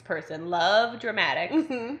person, love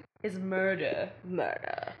dramatics, is murder.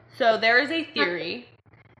 Murder. So there is a theory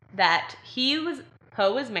that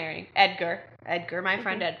Poe was marrying Edgar, my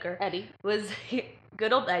friend Edgar. Eddie.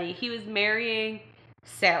 Good old Eddie. He was marrying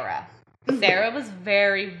Sarah. Sarah was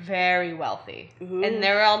very, very wealthy. And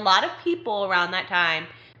there were a lot of people around that time,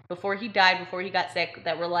 before he died, before he got sick,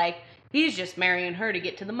 that were like, he's just marrying her to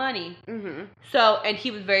get to the money. So, and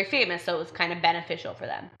he was very famous, so it was kind of beneficial for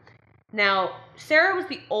them. Now, Sarah was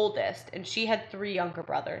the oldest, and she had 3 younger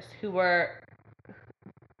brothers who were,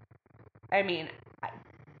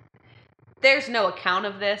 there's no account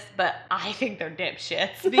of this, but I think they're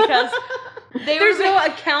dipshits, because there's no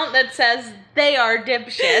account that says they are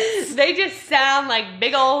dipshits. They just sound like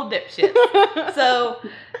big old dipshits. So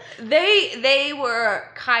they were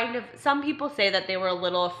kind of, some people say that they were a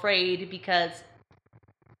little afraid because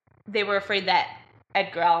they were afraid that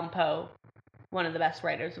Edgar Allan Poe, one of the best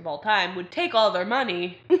writers of all time, would take all their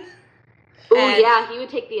money. He would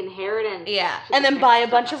take the inheritance. Yeah. And then buy a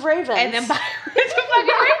bunch of ravens. And then buy a bunch of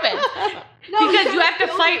fucking ravens. Because you have to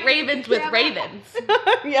fight ravens with ravens.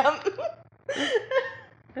 Yep.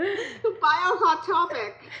 Buy a Hot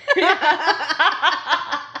Topic.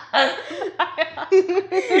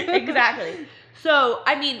 Exactly. So,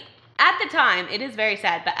 at the time, it is very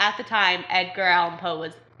sad, but at the time, Edgar Allan Poe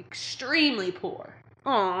was extremely poor.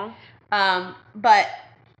 Aww. But,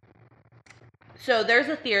 so there's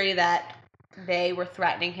a theory that they were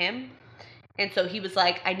threatening him, and so he was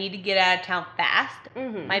like, I need to get out of town fast.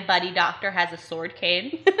 My buddy doctor has a sword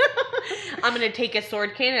cane. I'm going to take his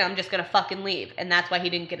sword cane, and I'm just going to fucking leave. And that's why he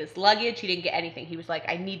didn't get his luggage, he didn't get anything. He was like,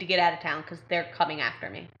 I need to get out of town, because they're coming after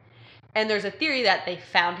me. And there's a theory that they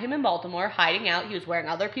found him in Baltimore, hiding out. He was wearing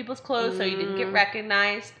other people's clothes, so he didn't get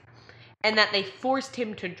recognized. And that they forced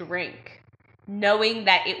him to drink, knowing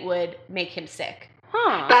that it would make him sick.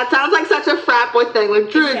 Huh. That sounds like such a frat boy thing.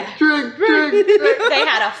 Like, drink. They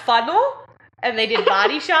had a funnel, and they did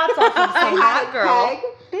body shots off of some hot girl.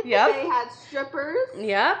 Yep. They had strippers.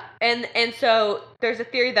 Yep. And so there's a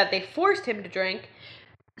theory that they forced him to drink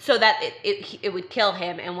so that it would kill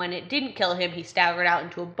him. And when it didn't kill him, he staggered out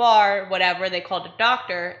into a bar, whatever. They called a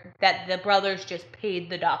doctor, that the brothers just paid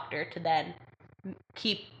the doctor to then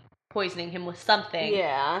keep poisoning him with something.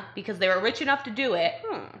 Yeah. Because they were rich enough to do it.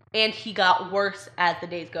 And he got worse as the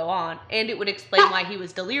days go on. And it would explain why he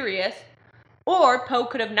was delirious. Or Poe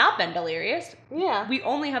could have not been delirious. Yeah. We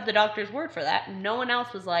only have the doctor's word for that. No one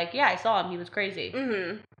else was like, yeah, I saw him. He was crazy.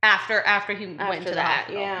 After he went to the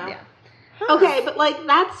hospital. Yeah. Okay, but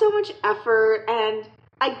that's so much effort, and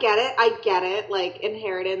I get it. Like,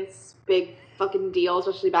 inheritance, big fucking deal,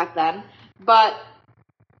 especially back then. But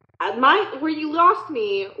where you lost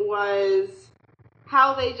me was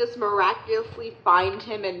how they just miraculously find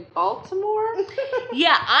him in Baltimore.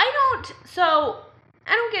 Yeah, I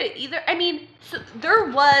don't get it either.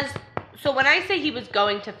 So when I say he was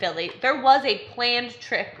going to Philly, there was a planned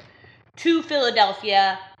trip to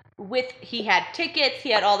Philadelphia he had tickets,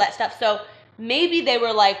 he had all that stuff. So maybe they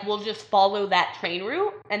were like, we'll just follow that train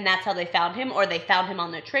route, and that's how they found him, or they found him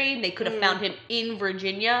on the train. They could have found him in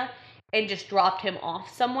Virginia and just dropped him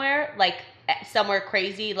off somewhere, like somewhere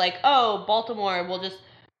crazy, like, oh, Baltimore, we'll just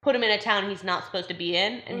put him in a town he's not supposed to be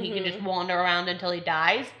in, and he can just wander around until he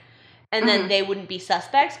dies. And then they wouldn't be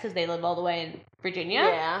suspects because they live all the way in Virginia.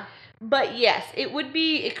 Yeah. But yes, it would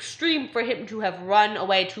be extreme for him to have run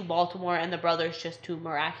away to Baltimore and the brothers just to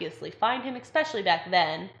miraculously find him, especially back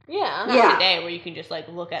then. Yeah. Not today where you can just like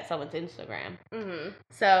look at someone's Instagram. Mm-hmm.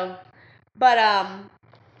 So, but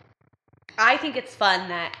I think it's fun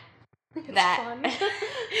that fun.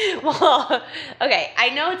 well, okay, I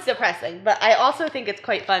know it's depressing, but I also think it's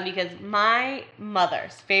quite fun because my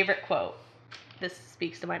mother's favorite quote, this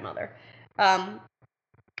speaks to my mother,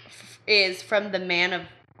 is from The Man of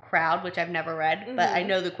Crowd, which I've never read, but I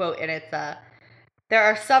know the quote, and it's there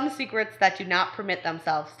are some secrets that do not permit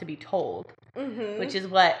themselves to be told, which is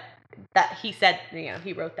what that he said. You know,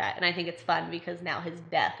 he wrote that, and I think it's fun because now his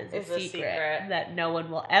death is a secret that no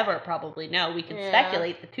one will ever probably know. We can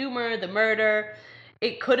speculate the tumor, the murder.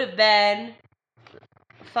 It could have been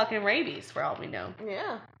fucking rabies for all we know.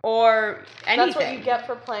 Yeah. Or anything. That's what you get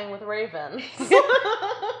for playing with ravens. Yeah,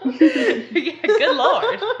 good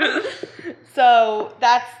lord. So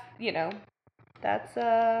that's, you know, that's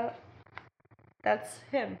him. That's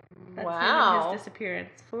him and his disappearance.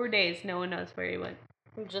 4 days, no one knows where he went.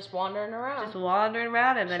 Just wandering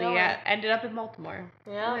around. And then he ended up in Baltimore.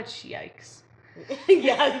 Yeah. Which, yikes.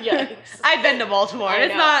 Yeah, yikes. I've been to Baltimore.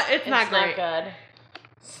 It's not great. It's not good.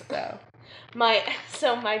 So. My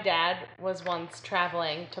dad was once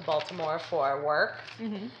traveling to Baltimore for work,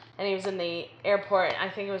 and he was in the airport. I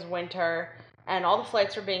think it was winter, and all the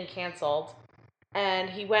flights were being canceled. And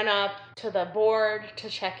he went up to the board to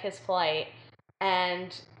check his flight,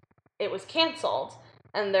 and it was canceled.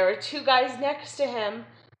 And there were two guys next to him,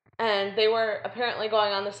 and they were apparently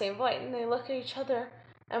going on the same flight. And they look at each other,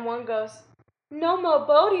 and one goes, "No mo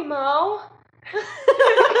Bodie mo."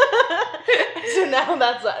 So now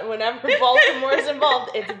that's whenever Baltimore's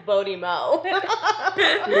involved, it's Bodie mo.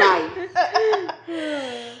 Nice.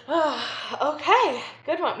 Okay,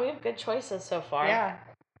 good one. We have good choices so far. Yeah.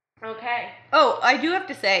 Okay. Oh, I do have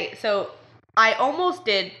to say, so I almost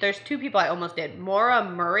did, there's two people I almost did, Maura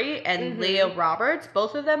Murray and Leah Roberts.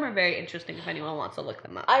 Both of them are very interesting if anyone wants to look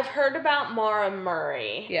them up. I've heard about Maura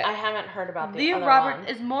Murray. Yeah. I haven't heard about the Leah other Roberts,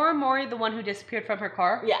 one. is Maura Murray the one who disappeared from her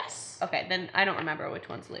car? Yes. Okay, then I don't remember which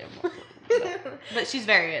one's Leah Murray. but she's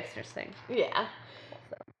very interesting. Yeah.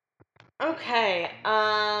 Okay.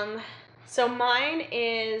 So mine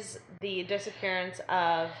is the disappearance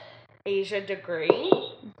of Asha Degree.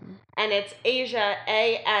 And it's Asha,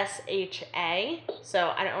 A-S-H-A.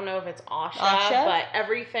 So I don't know if it's Asha, but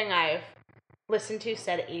everything I've listened to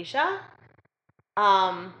said Asha.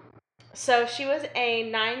 So she was a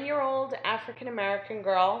 9-year-old African-American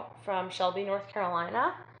girl from Shelby, North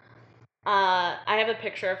Carolina. I have a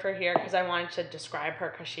picture of her here because I wanted to describe her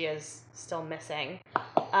because she is still missing.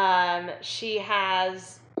 She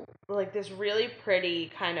has like this really pretty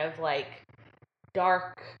kind of like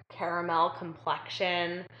dark caramel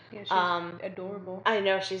complexion. Yeah, she's adorable. I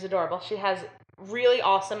know, she's adorable. She has really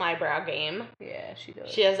awesome eyebrow game. Yeah, she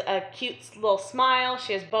does. She has a cute little smile.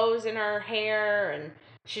 She has bows in her hair, and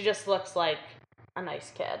she just looks like a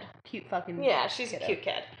nice kid. Cute fucking Yeah, she's kiddo. a cute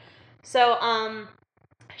kid. So,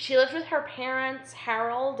 she lived with her parents,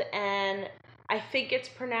 Harold, and I think it's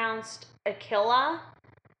pronounced Aquila,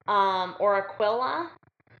 or Aquila.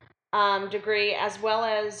 Degree, as well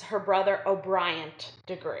as her brother O'Brien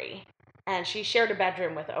Degree. And she shared a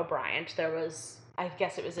bedroom with O'Brien. There was, I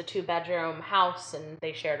guess it was a 2-bedroom house, and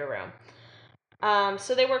they shared a room.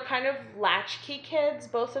 So they were kind of latchkey kids.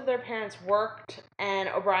 Both of their parents worked, and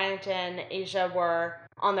O'Brien and Asha were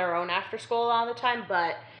on their own after school a lot of the time,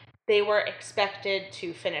 but they were expected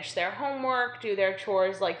to finish their homework, do their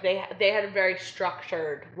chores. Like, they had very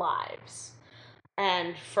structured lives.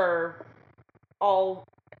 And for all,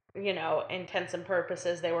 you know, intents and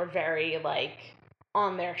purposes, they were very, like,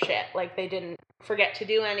 on their shit. Like, they didn't forget to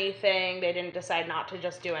do anything. They didn't decide not to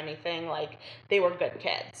just do anything. Like, they were good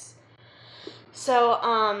kids.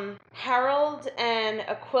 So, Harold and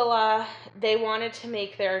Aquila, they wanted to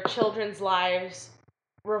make their children's lives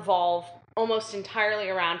revolve almost entirely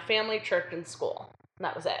around family, church, and school. And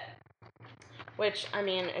that was it. Which, I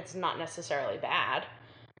mean, it's not necessarily bad.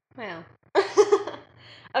 Well,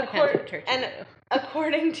 according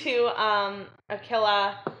to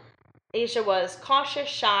Aquila, Asha was cautious,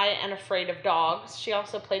 shy, and afraid of dogs. She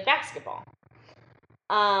also played basketball.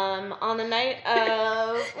 On the night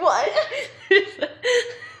of what?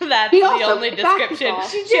 That's the only description.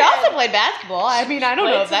 She also played basketball. I mean, I don't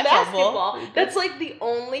know if that's helpful. That's like the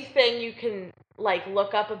only thing you can like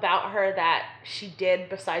look up about her that she did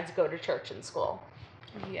besides go to church and school.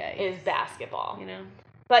 Yeah, is basketball. You know,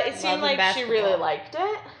 but it seemed like she really liked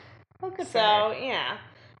it. Well, good for her. So yeah,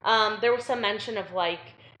 there was some mention of like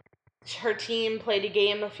her team played a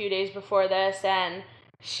game a few days before this, and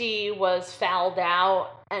she was fouled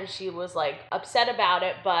out and she was like upset about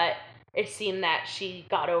it, but it seemed that she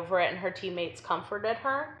got over it and her teammates comforted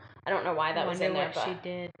her. I don't know why that was in there, but she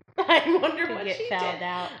did. I wonder to what get she found did.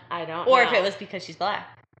 out. I don't know. Or if it was because she's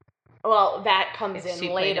black. Well, that comes If she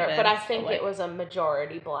in played later, a but I bit, think so it was a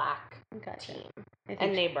majority black Gotcha. team I think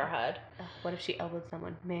and neighborhood. What if she elbowed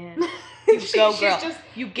someone? Man, you go, girl.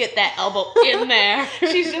 You get that elbow in there.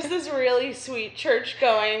 She's just this really sweet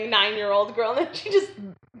church-going 9-year-old girl, and then she just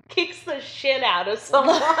kicks the shit out of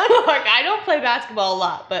someone. Like, I don't play basketball a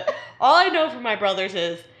lot, but all I know from my brothers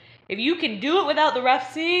is if you can do it without the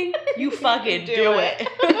ref seeing, you fucking do it.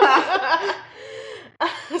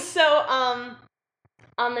 So,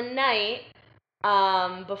 on the night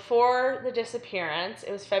before the disappearance,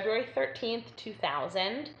 it was February 13th,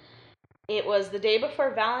 2000. It was the day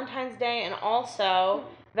before Valentine's Day, and also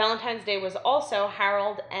Valentine's Day was also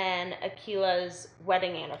Harold and Akila's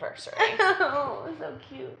wedding anniversary. Oh, so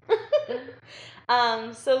cute.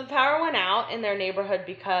 So the power went out in their neighborhood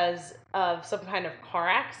because of some kind of car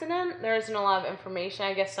accident. There isn't a lot of information.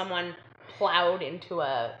 I guess someone plowed into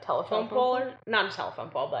a telephone pole, or not a telephone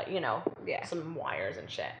pole, but some wires and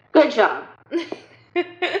shit. Good job.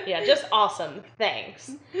 Yeah, just awesome.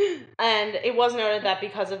 Thanks. And it was noted that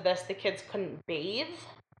because of this, the kids couldn't bathe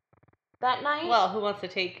that night. Well, who wants to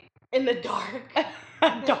take in the dark?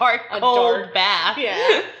 a cold bath?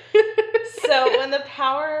 Yeah. So when the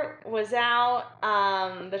power was out,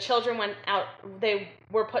 the children went out. They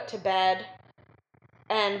were put to bed.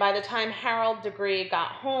 And by the time Harold Degree got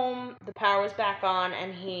home, the power was back on,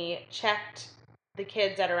 and he checked the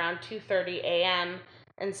kids at around 2:30 a.m.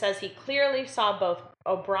 and says he clearly saw both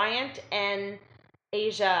O'Brien and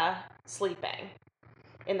Asia sleeping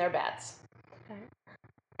in their beds. Okay.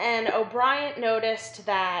 And O'Brien noticed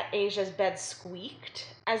that Asia's bed squeaked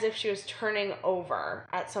as if she was turning over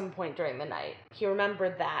at some point during the night. He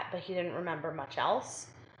remembered that, but he didn't remember much else.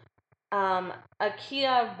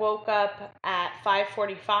 Akia woke up at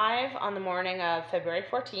 5:45 on the morning of February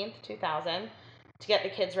 14th, 2000 to get the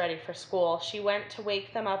kids ready for school. She went to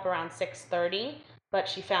wake them up around 6:30, but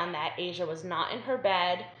she found that Asia was not in her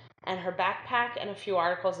bed, and her backpack and a few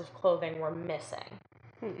articles of clothing were missing.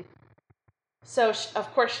 So,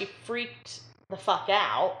 of course, she freaked the fuck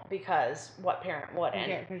out, because what parent wouldn't?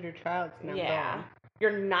 Yeah, because your child's now gone.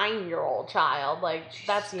 Your 9-year-old child,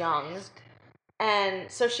 that's young. And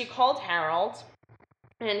so she called Harold,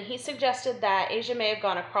 and he suggested that Asia may have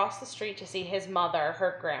gone across the street to see his mother,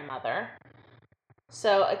 her grandmother.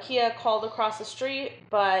 So Akia called across the street,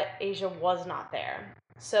 but Asia was not there.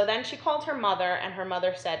 So then she called her mother, and her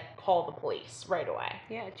mother said, call the police right away.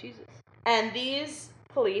 Yeah, Jesus. And these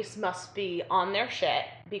police must be on their shit,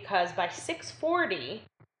 because by 6:40,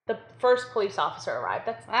 the first police officer arrived.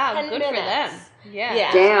 That's 10 good minutes. For them. Yeah.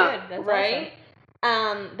 Yeah. Damn. Good. That's right?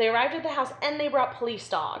 Awesome. They arrived at the house, and they brought police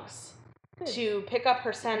dogs to pick up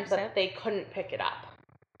her scent, but they couldn't pick it up.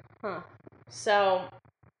 Huh. So,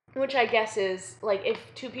 which I guess is, if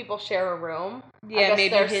two people share a room, yeah, I guess maybe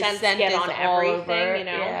their his scents scent get is on all everything,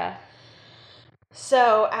 over. Yeah.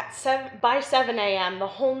 So, by 7 a.m., the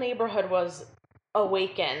whole neighborhood was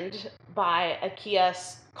awakened by Akia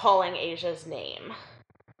calling Asia's name.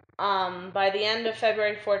 By the end of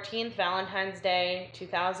February 14th, Valentine's Day,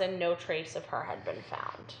 2000, no trace of her had been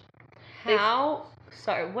found.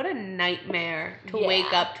 What a nightmare to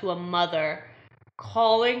wake up to a mother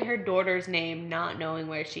calling her daughter's name, not knowing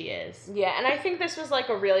where she is. Yeah, and I think this was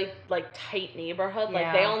a really tight neighborhood.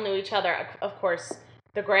 Yeah. They all knew each other. Of course,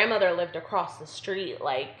 the grandmother lived across the street.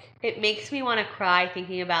 It makes me want to cry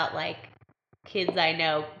thinking about kids I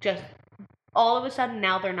know just all of a sudden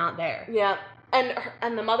now they're not there. Yeah.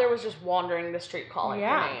 And the mother was just wandering the street calling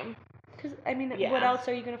her name. Because, what else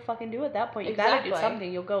are you going to fucking do at that point? You gotta do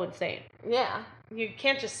something. You'll go insane. Yeah. You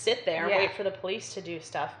can't just sit there and wait for the police to do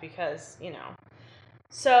stuff because,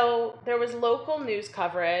 So, there was local news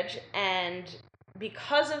coverage, and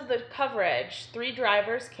because of the coverage, 3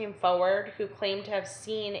 drivers came forward who claimed to have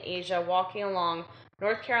seen Asia walking along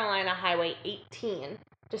North Carolina Highway 18,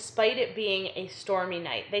 despite it being a stormy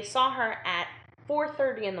night. They saw her at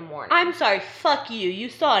 4:30 in the morning. I'm sorry, fuck you. You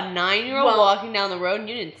saw a 9-year-old walking down the road and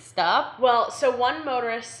you didn't stop? Well, so one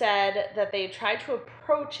motorist said that they tried to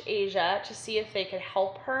approach Asia to see if they could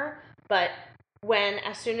help her, but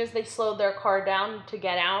as soon as they slowed their car down to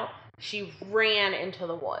get out, she ran into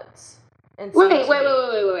the woods. And Wait.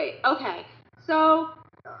 Okay. So,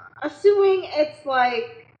 assuming it's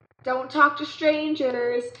don't talk to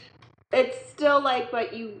strangers, it's still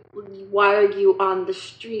but why are you on the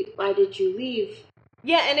street? Why did you leave?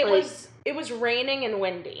 Yeah, and it was it was raining and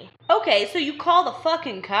windy. Okay, so you call the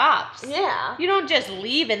fucking cops. Yeah. You don't just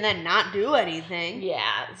leave and then not do anything.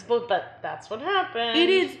 Yeah, but that's what happened. It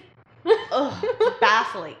is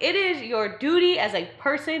baffling. It is your duty as a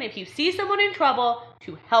person, if you see someone in trouble,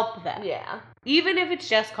 to help them. Yeah. Even if it's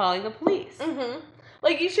just calling the police. Mm-hmm.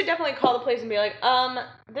 Like, you should definitely call the police and be like,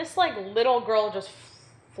 this, like, little girl just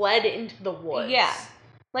fled into the woods. Yeah.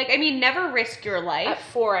 Like, I mean, never risk your life. At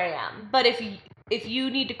 4 a.m. But if you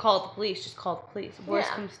need to call the police, just call the police. Worst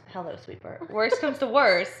comes... Hello, sweet bird. Worst comes to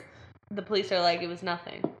worst, the police are like, it was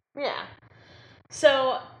nothing. Yeah.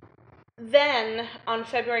 So, then, on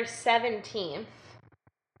February 17th,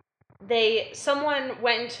 someone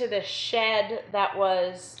went into the shed that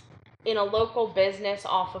was in a local business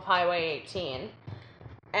off of Highway 18,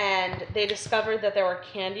 and they discovered that there were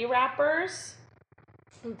candy wrappers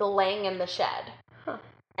laying in the shed. Huh.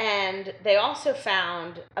 And they also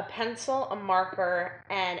found a pencil, a marker,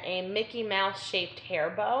 and a Mickey Mouse shaped hair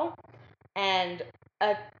bow, and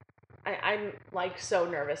I'm like so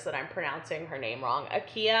nervous that I'm pronouncing her name wrong.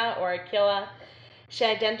 Aquila. She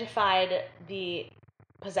identified the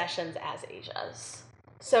possessions as Asia's.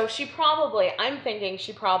 So I'm thinking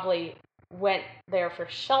she probably went there for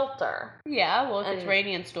shelter. Yeah, well, if it's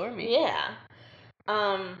rainy and stormy. Yeah.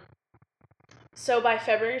 So by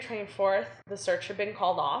February 24th, the search had been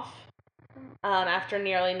called off. After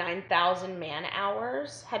nearly 9,000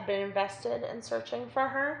 man-hours had been invested in searching for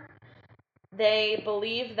her. They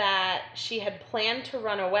believe that she had planned to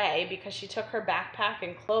run away because she took her backpack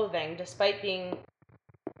and clothing despite being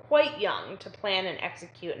quite young to plan and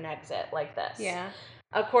execute an exit like this. Yeah.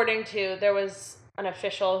 There was an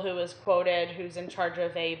official who was quoted who's in charge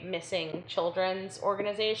of a missing children's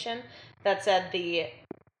organization that said the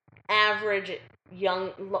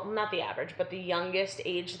youngest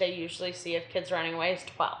age they usually see of kids running away is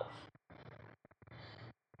 12.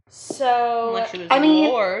 So, unless she was a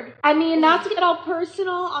ward. I mean, not to get all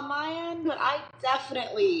personal on my end, but I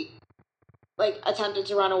definitely, attempted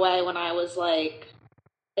to run away when I was, 8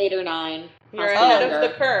 or 9. You're ahead of the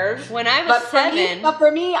curve. When I was 7... But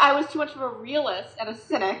for me, I was too much of a realist and a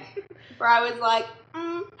cynic, where I was like,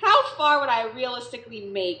 how far would I realistically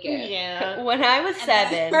make it? Yeah. When I was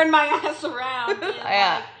 7... I turned my ass around.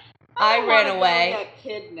 Yeah. I ran away. Get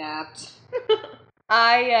kidnapped.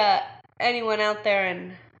 Anyone out there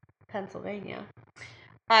in Pennsylvania?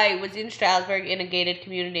 I was in Stroudsburg in a gated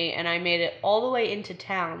community, and I made it all the way into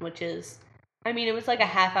town, which is, it was like a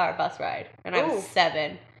half-hour bus ride, and I was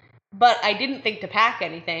 7. But I didn't think to pack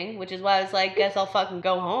anything, which is why I was like, guess I'll fucking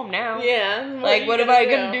go home now. Yeah. What am I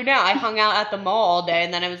gonna do now? I hung out at the mall all day,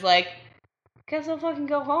 and then I was like, guess I'll fucking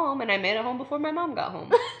go home, and I made it home before my mom got home.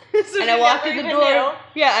 So and I walked in the door.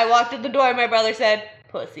 Yeah, I walked in the door, and my brother said,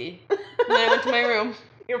 pussy. And then I went to my room.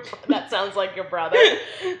 That sounds like your brother.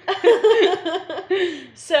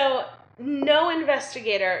 So, no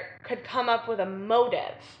investigator could come up with a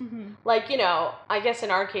motive. Mm-hmm. I guess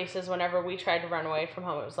in our cases, whenever we tried to run away from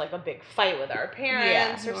home, it was like a big fight with our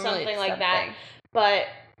parents or something like that. But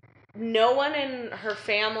no one in her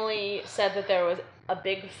family said that there was a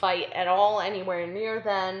big fight at all anywhere near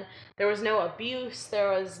then. There was no abuse.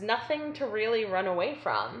 There was nothing to really run away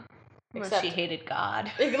from. Unless she hated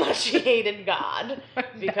God. Unless she hated God.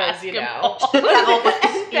 Because, basketball.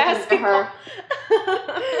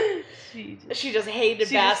 She just hated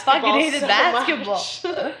she basketball. She just fucking hated basketball.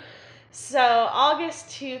 So,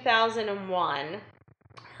 August 2001,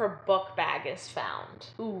 her book bag is found.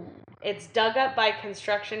 Ooh. It's dug up by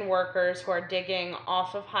construction workers who are digging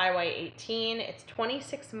off of Highway 18. It's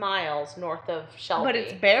 26 miles north of Shelby. But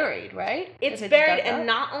it's buried, right? It's buried, and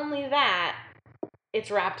not only that, it's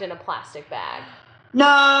wrapped in a plastic bag. No!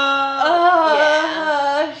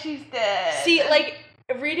 Oh, she's dead. See,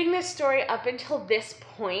 reading this story up until this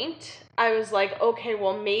point, I was like, okay,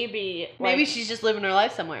 well, maybe she's just living her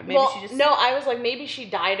life somewhere. Maybe she just... No, I was like, maybe she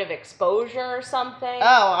died of exposure or something.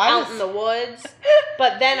 Out in the woods.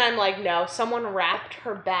 But then I'm like, no, someone wrapped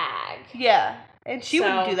her bag. Yeah. And she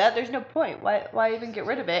wouldn't do that. There's no point. Why even get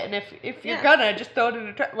rid of it? And if you're gonna, just throw it in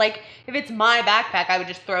a trash. If it's my backpack, I would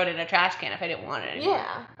just throw it in a trash can if I didn't want it anymore.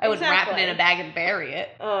 Yeah, I wouldn't wrap it in a bag and bury it.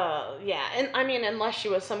 Yeah. And unless she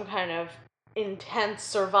was some kind of intense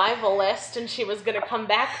survivalist and she was gonna come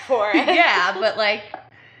back for it. Yeah, but I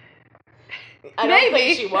don't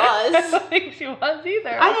think she was. I don't think she was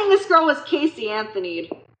either. I think this girl was Casey Anthony.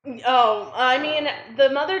 Oh, the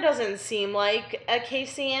mother doesn't seem like a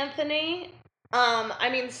Casey Anthony.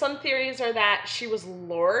 Some theories are that she was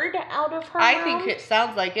lured out of her room. I think it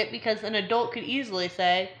sounds like it because an adult could easily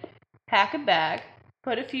say, pack a bag,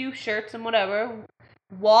 put a few shirts and whatever,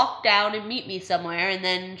 walk down and meet me somewhere, and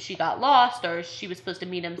then she got lost, or she was supposed to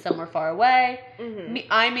meet him somewhere far away.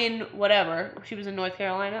 I'm in whatever. She was in North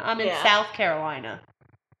Carolina. I'm in South Carolina.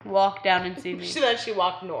 Walk down and see me. Then she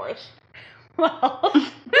walked north. Well,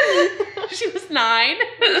 she was 9.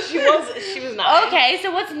 She was 9. Okay,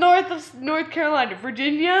 so what's north of North Carolina?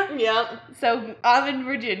 Virginia? Yep. So I'm in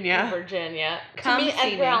Virginia. Come to meet see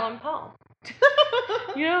Edgar me. Allan Poe.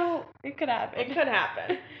 You know, it could happen. It could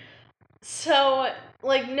happen. So,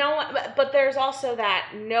 like, no one, but there's also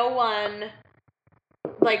that no one,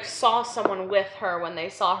 like, saw someone with her when they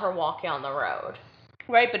saw her walking on the road.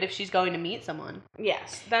 Right, but if she's going to meet someone.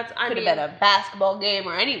 Yes, Could have been a basketball game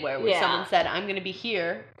or anywhere where someone said, I'm going to be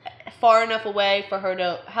here, far enough away for her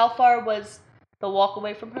to... How far was the walk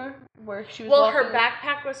away from her? Where she was walking? Well, her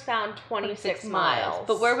backpack was found 26 miles.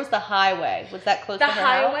 But where was the highway? Was that close to her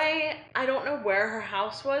house? The highway, I don't know where her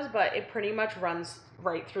house was, but it pretty much runs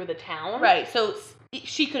right through the town. Right, so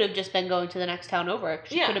she could have just been going to the next town over.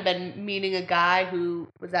 She could have been meeting a guy who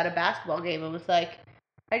was at a basketball game and was like...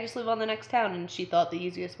 I just live on the next town, and she thought the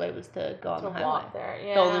easiest way was to go on the highway. Walk there,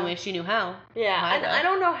 yeah. The only way she knew how. Yeah, and I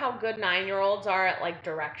don't know how good 9-year-olds are at, like,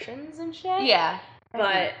 directions and shit. Yeah.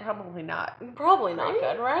 But... Probably not. Probably not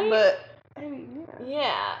good, right? But, I mean,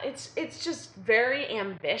 yeah. It's just very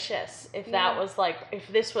ambitious if that was, like, if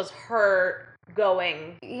this was her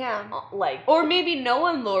going... Yeah. Like... Or maybe no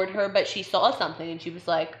one lured her, but she saw something, and she was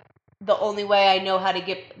like, the only way I know how to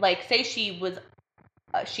get... Like, say she was...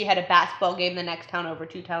 she had a basketball game the next town over,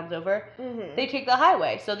 2 towns over. Mm-hmm. They take the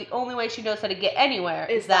highway. So the only way she knows how to get anywhere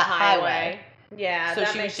is that highway. Yeah, so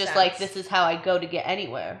she was just like, this is how I go to get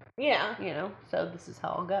anywhere. Yeah. You know, so this is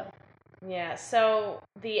how I'll go. Yeah, so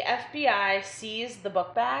the FBI seized the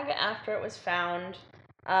book bag after it was found.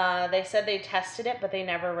 They said they tested it, but they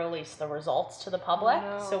never released the results to the public.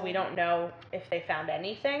 Oh, no. So we don't know if they found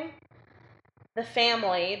anything. The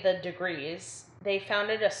family, the Degrees, they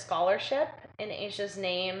founded a scholarship in Asia's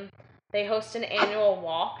name. They host an annual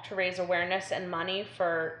walk to raise awareness and money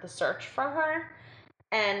for the search for her.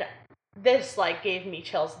 And this, like, gave me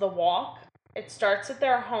chills. The walk, it starts at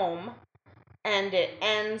their home, and it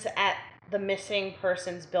ends at the missing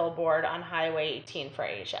persons billboard on Highway 18 for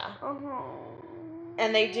Asia.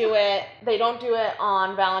 And they don't do it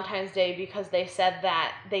on Valentine's Day because they said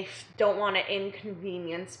that they don't want to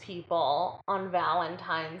inconvenience people on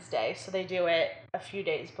Valentine's Day, so they do it a few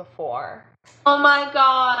days before. Oh my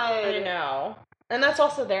god. I know. And that's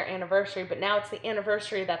also their anniversary, but now it's the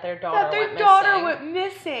anniversary that their daughter went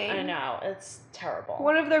missing. I know. It's terrible.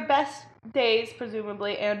 One of their best days,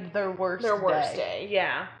 presumably, and their worst day. Their worst day,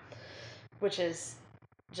 yeah. Which is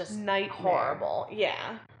just horrible.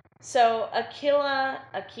 Yeah. So,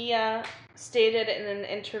 Akia stated in an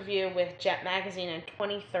interview with Jet Magazine in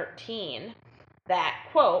 2013 that,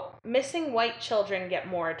 quote, missing white children get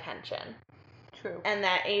more attention. True. And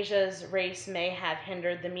that Asia's race may have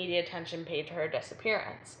hindered the media attention paid to her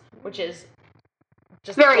disappearance, which is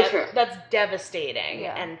just very true. That's devastating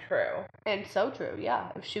and true. And so true,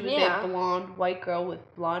 yeah. If she was a blonde white girl with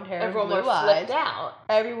blonde hair and blue eyes, everyone would have flipped out.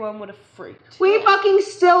 Everyone would have freaked. We fucking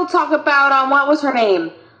still talk about, what was her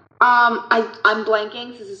name? I'm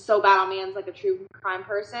blanking. This is so bad on me. I'm like a true crime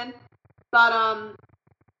person. But,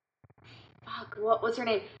 what was her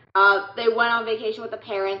name? They went on vacation with the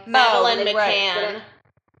parents. Madeline McCann. Right.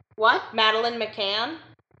 What? Madeline McCann?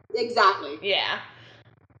 Exactly. Yeah.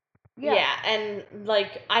 And,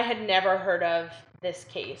 like, I had never heard of this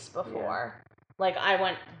case before. Yeah. Like, I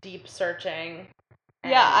went deep searching.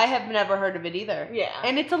 Yeah, I have never heard of it either. Yeah.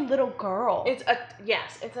 And it's a little girl. It's a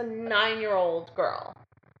 9-year-old girl.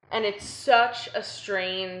 And it's such a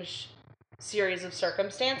strange series of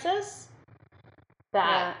circumstances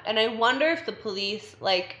that... Yeah. And I wonder if the police,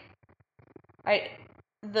 like...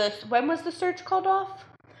 when was the search called off?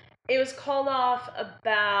 It was called off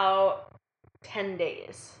about 10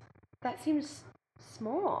 days. That seems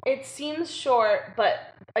small. It seems short,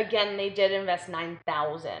 but again, they did invest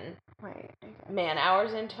 9,000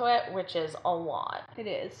 man-hours into it, which is a lot. It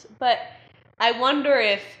is. But I wonder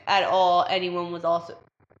if at all anyone was also...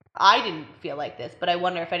 I didn't feel like this, but I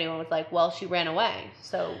wonder if anyone was like, well, she ran away,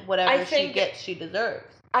 so whatever she gets, she deserves.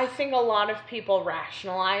 I think a lot of people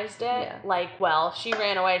rationalized it. Yeah. Like, well, she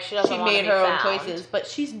ran away, she doesn't want to be found. She made her own choices, but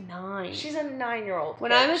she's 9. She's a 9-year-old.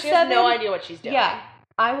 When I was 7... She has no idea what she's doing. Yeah.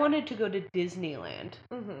 I wanted to go to Disneyland.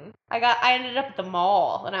 Mm-hmm. I ended up at the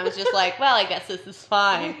mall, and I was just like, well, I guess this is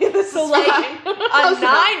fine. So, like, a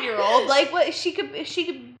 9-year-old, like, what? She could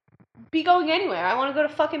be going anywhere. I want to go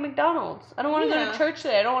to fucking McDonald's. I don't want to go to church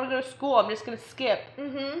today. I don't want to go to school. I'm just going to skip.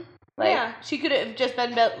 Mm-hmm. Like, Yeah. she could have just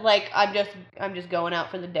been like, I'm just going out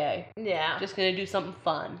for the day. Yeah. Just gonna do something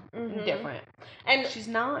fun Mhm. and different. And She's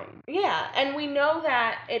 9. yeah, and we know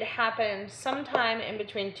that it happened sometime in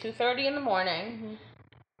between 2:30 in the morning,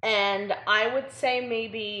 and I would say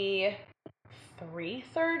maybe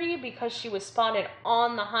 3:30 because she was spotted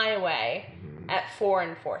on the highway at 4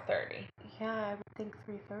 and 4:30. Yeah, I would think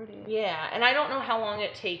 3:30. Yeah, and I don't know how long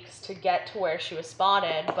it takes to get to where she was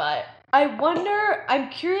spotted, but I wonder, I'm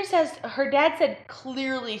curious, as her dad said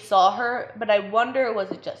clearly saw her, but I wonder,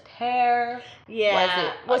 was it just hair?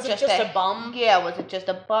 yeah, was it just a bump? Yeah, was it just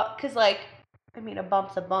a bump? Because, like, I mean, a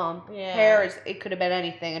bump's a bump. Yeah. Hair it could have been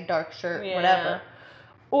anything, a dark shirt, Yeah. whatever.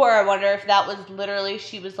 Or I wonder if that was literally,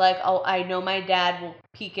 she was like, oh, I know my dad will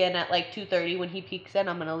peek in at like 2:30. When he peeks in,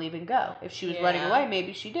 I'm going to leave and go. If she was running Yeah. away,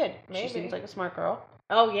 maybe she did. Maybe. She seems like a smart girl.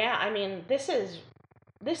 Oh yeah, I mean, this is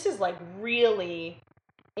like really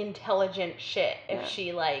intelligent shit if Yeah.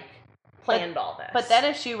 she like planned all this. But then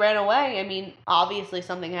if she ran away, I mean, obviously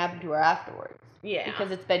something happened to her afterwards. yeah. Because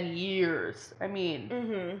it's been years. I mean,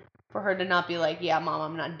 Mhm. for her to not be like, yeah, Mom,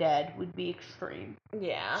 I'm not dead, would be extreme.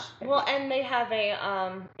 Yeah. Well, and they have a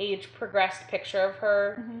age progressed picture of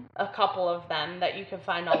her, a couple of them that you can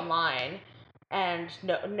find online, and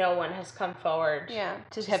no one has come forward. Yeah,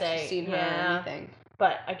 to To have say, seen her or yeah. anything.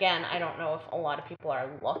 But again, I don't know if a lot of people are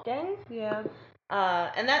looking. Yeah.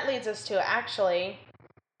 And that leads us to actually.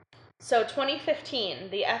 So 2015,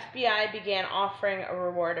 the FBI began offering a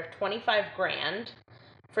reward of $25,000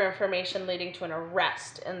 for information leading to an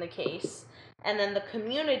arrest in the case, and then the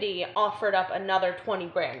community offered up another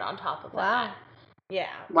 $20,000 on top of Wow. that. Yeah.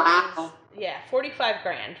 Wow.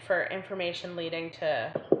 $45,000 for information leading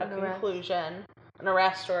to a conclusion, an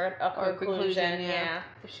arrest or a conclusion. Yeah.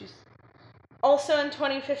 She's... Also in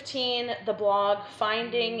 2015, the blog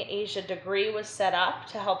Finding Asia Degree was set up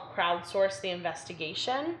to help crowdsource the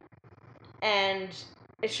investigation. And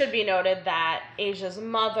it should be noted that Asia's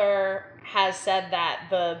mother has said that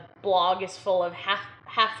the blog is full of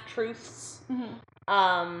half-truths,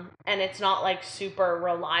 and it's not, like, super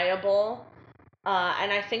reliable.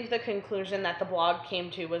 And I think the conclusion that the blog came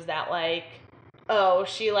to was that, like, oh,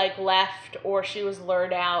 she, like, left or she was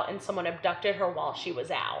lured out and someone abducted her while she was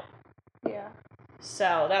out. Yeah.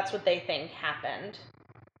 So that's what they think happened.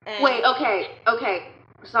 And Wait, okay.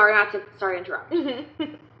 Sorry to interrupt.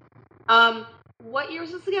 What year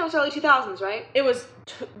was this again? It was early 2000s, right? It was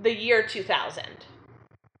the year 2000.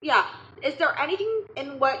 Yeah. Is there anything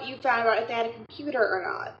in what you found about if they had a computer or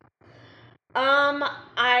not?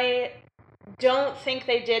 I don't think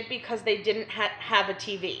they did because they didn't have a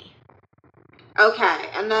TV. Okay,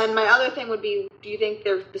 and then my other thing would be, do you think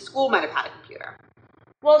the school might have had a computer?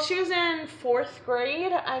 Well, she was in 4th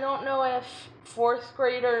grade. I don't know if 4th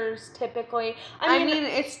graders typically... I mean,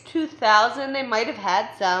 it's 2000. They might have had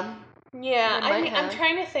some. Yeah, They I might mean, have. I'm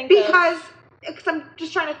trying to think Because I'm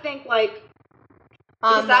just trying to think, like,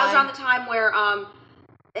 because that was around the time where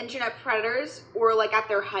internet predators were, like, at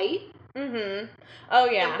their height. Mm-hmm. Oh,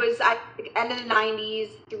 yeah. It was at the end of the 90s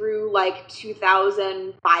through, like,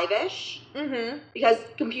 2005-ish. Mm-hmm. Because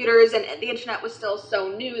computers and the internet was still so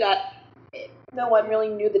new that no one really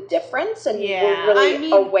knew the difference, and Yeah. were really I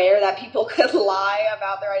mean- aware that people could lie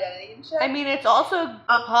about their identity and shit. I mean, it's also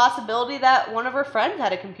a possibility that one of her friends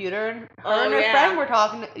had a computer, and her friend were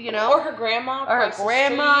talking, you know. Or her grandma. Or her across the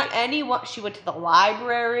grandma, street. anyone. She went to the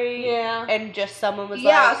library. Yeah. And just someone was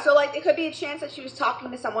Yeah, so, like, it could be a chance that she was talking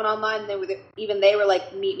to someone online, and they were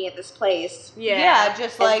like, meet me at this place. Yeah,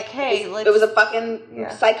 just And like, hey, let's... it was a fucking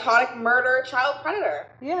Yeah. psychotic murder child predator.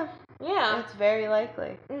 Yeah, Yeah. it's very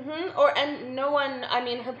likely. Mm-hmm. And no one, I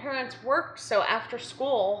mean, her parents worked, so after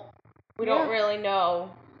school, we don't Yeah. really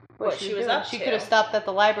know what she was doing. up She to. could have stopped at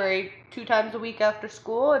the library 2 times a week after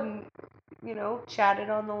school and, you know, chatted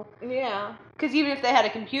on the... Yeah. Because even if they had a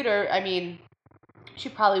computer, I mean, she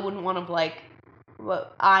probably wouldn't want to, like,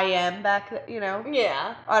 what I am back, you know,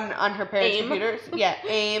 Yeah. on her parents' AIM. computers. Yeah,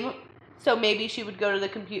 AIM. So maybe she would go to the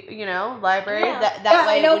computer, you know, library. Yeah. That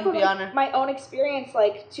way I it know wouldn't from be on her. my own experience,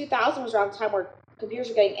 like 2000 was around the time where computers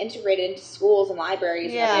were getting integrated into schools and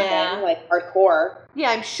libraries Yeah. and everything, like hardcore.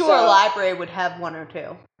 Yeah, I'm sure a So- library would have 1 or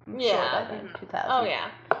 2. I'm Yeah. sure by then, 2000. Oh, yeah.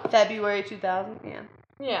 February 2000, yeah.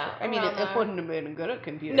 Yeah. I mean, around it there. wouldn't have been good at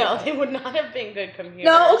computers. No, they would not have been good computers.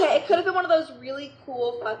 No, okay, it could have been one of those really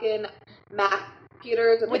cool fucking Mac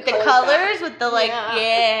computers With the the colors colors, with the, like, Yeah.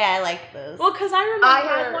 yeah, I like those. Well, because I remember... I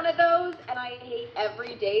had one of those, and I hate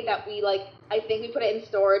every day that we, like, I think we put it in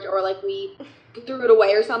storage, or, like, we threw it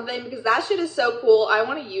away or something, because that shit is so cool. I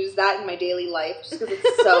want to use that in my daily life just because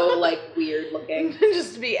it's so, like, weird looking.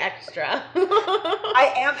 Just to be extra.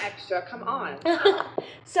 I am extra, come on.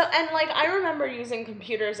 So, and, like, I remember using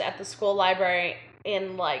computers at the school library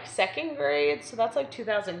in, like, 2nd grade, so that's, like,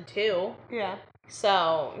 2002. Yeah.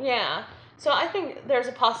 So, yeah. So I think there's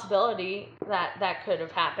a possibility that that could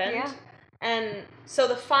have happened. Yeah. And so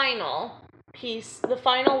the final piece, the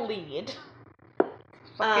final lead...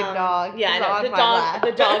 Fucking dog. Yeah, I know.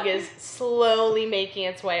 The dog is slowly making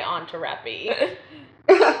its way onto Reppy.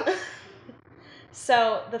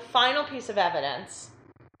 So the final piece of evidence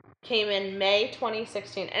came in May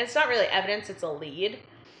 2016, and it's not really evidence, it's a lead.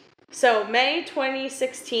 So May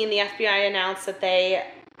 2016, the FBI announced that they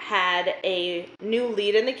had a new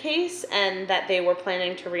lead in the case and that they were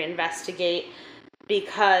planning to reinvestigate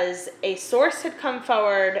because a source had come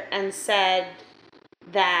forward and said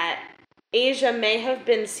that Asia may have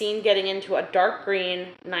been seen getting into a dark green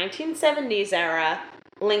 1970s era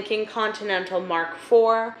Lincoln Continental Mark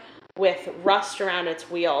IV with rust around its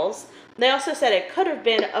wheels. They also said it could have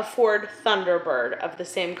been a Ford Thunderbird of the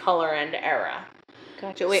same color and era.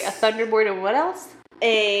 Gotcha. Wait, a Thunderbird and what else?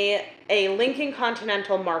 A Lincoln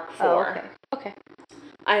Continental Mark IV. Oh, okay. Okay.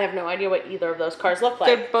 I have no idea what either of those cars look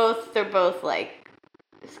like. They're both like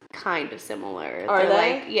kind of similar. Are they're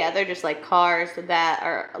they? Like, yeah, they're just like cars that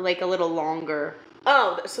are like a little longer.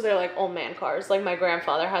 Oh, so they're like old man cars. Like my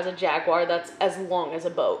grandfather has a Jaguar that's as long as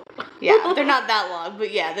a boat. Yeah, they're not that long,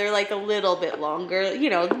 but yeah, they're like a little bit longer.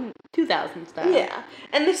 2000 style. Yeah,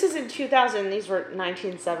 and this is in 2000. These were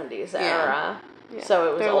 1970s era. Yeah. So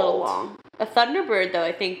it was they're old. a little long. A Thunderbird, though,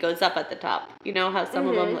 I think goes up at the top. You know how some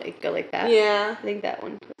of them like go like that? Yeah. I think that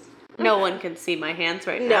one does. No one can see my hands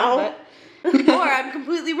right now. No. Or I'm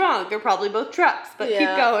completely wrong. They're probably both trucks, but keep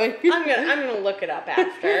going. I'm gonna look it up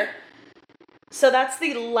after. So that's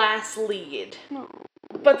the last lead. No.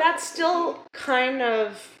 But that's still kind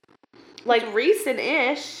of like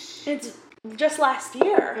recent-ish. It's just last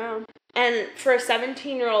year. Yeah. And for a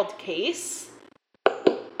 17-year-old case,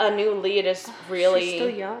 a new lead is really... She's still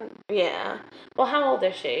young. Yeah. Well, how old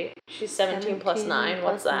is she? She's 17 plus 9.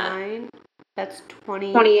 What's that? 9. That's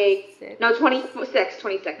 20. 28. No, 26.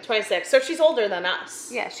 26. 26. So she's older than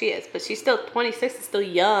us. Yeah, she is. But she's still 26 is still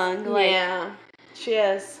young. Yeah, she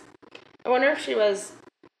is. I wonder if she was...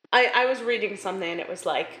 I was reading something and it was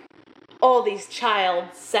like, all these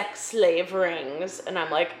child sex slave rings. And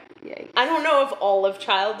I'm like, yikes. I don't know if all of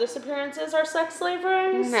child disappearances are sex slave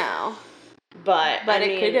rings. No. But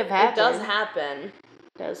it could have happened. It does happen.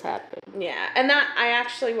 It does happen. Yeah. And that, I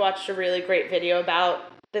actually watched a really great video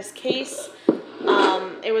about this case.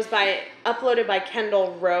 It was uploaded by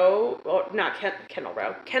Kendall Rowe, or not Kendall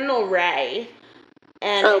Rowe, Kendall Ray.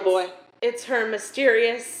 And oh boy. It's her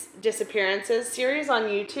Mysterious Disappearances series on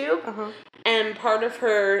YouTube. Uh-huh. And part of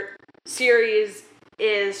her series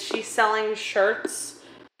is she's selling shirts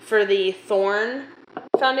for the Thorn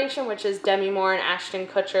Foundation, which is Demi Moore and Ashton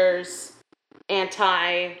Kutcher's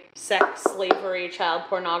anti-sex slavery child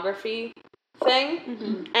pornography thing.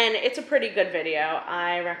 Mm-hmm. And it's a pretty good video.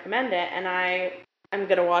 I recommend it, and I'm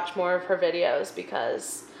gonna watch more of her videos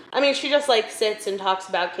because she just like sits and talks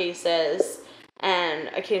about cases and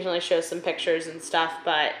occasionally shows some pictures and stuff,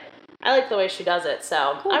 but I like the way she does it,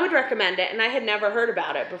 so cool. I would recommend it, and I had never heard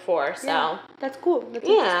about it before, so yeah, that's cool. That's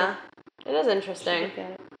yeah, it is interesting.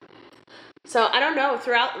 So I don't know,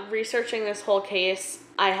 throughout researching this whole case,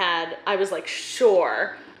 I was like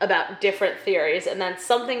sure about different theories, and then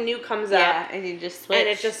something new comes up, and you just switch. and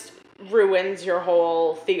it just ruins your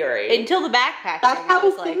whole theory. Until the backpack. That's how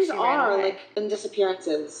things like, are, like, in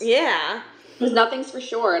disappearances. Yeah. Because nothing's for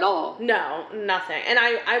sure at all. No, nothing. And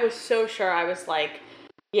I was so sure. I was like,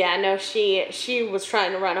 yeah, no, she was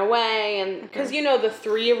trying to run away, and because the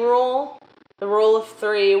 3 rule, the rule of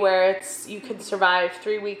 3, where it's you can survive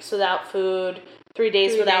 3 weeks without food, 3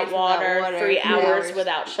 days without water, 3 hours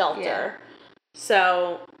without shelter. Yeah.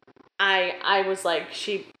 So I was like,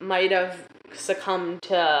 she might have succumbed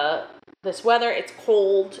to this weather. It's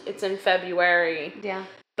cold. It's in February. Yeah.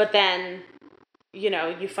 But then,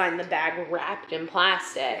 you find the bag wrapped in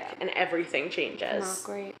plastic and everything changes. Not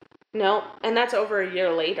great. No, and that's over a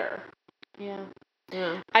year later. Yeah.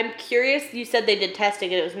 Yeah. I'm curious, you said they did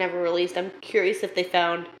testing and it was never released. I'm curious if they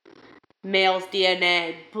found male's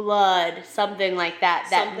DNA, blood, something like that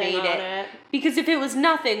Something made on it. Because if it was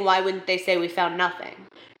nothing, why wouldn't they say we found nothing?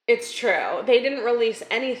 It's true. They didn't release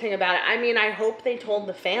anything about it. I hope they told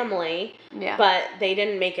the family, but they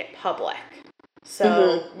didn't make it public.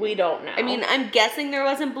 So we don't know. I'm guessing there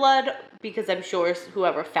wasn't blood because I'm sure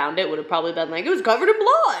whoever found it would have probably been like, it was covered in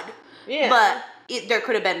blood. Yeah. But there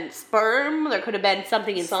could have been sperm. There could have been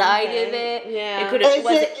something inside of it. Yeah. It could have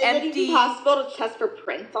was Is empty. it even possible to test for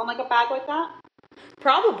prints on like a bag like that?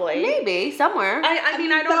 Probably. Maybe somewhere. I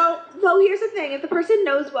mean, I don't. Though here's the thing: if the person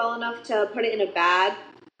knows well enough to put it in a bag,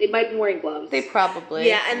 they might be wearing gloves. They probably.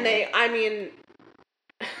 Yeah, and I mean,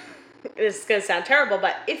 this is gonna sound terrible,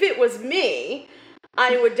 but if it was me,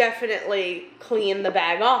 I would definitely clean the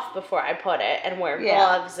bag off before I put it and wear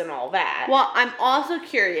gloves and all that. Well, I'm also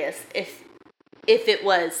curious if it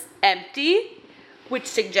was empty, which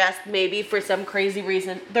suggests maybe for some crazy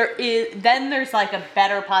reason there's like a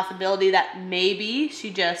better possibility that maybe she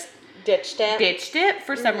just ditched it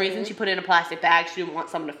for some reason. She put it in a plastic bag. She didn't want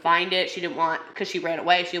someone to find it. Because she ran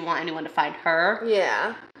away. She didn't want anyone to find her.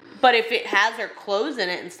 Yeah. But if it has her clothes in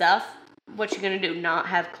it and stuff, what's she gonna do? Not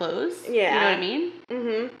have clothes? Yeah. You know what I mean?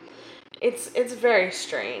 Mm-hmm. It's very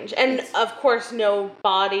strange. And of course no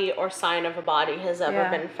body or sign of a body has ever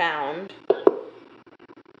been found.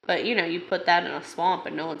 But you put that in a swamp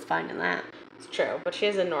and no one's finding that. It's true, but she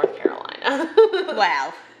is in North Carolina.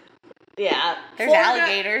 Wow. Yeah. There's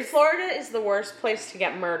alligators. Florida is the worst place to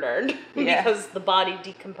get murdered because the body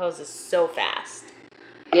decomposes so fast.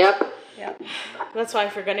 Yep. That's why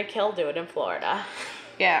if you're gonna kill, do it in Florida.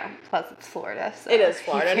 Yeah, plus it's Florida. So it is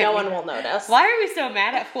Florida. No one will notice. Why are we so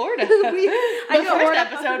mad at Florida? The first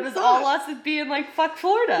episode was all us being like, fuck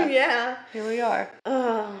Florida. Yeah. Here we are.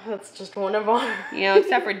 Oh, that's just one of our...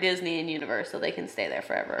 except for Disney and Universal. They can stay there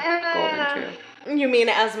forever. Golden true. You mean,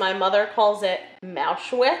 as my mother calls it,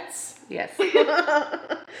 Mauschwitz? Yes.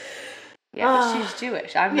 Yeah, but she's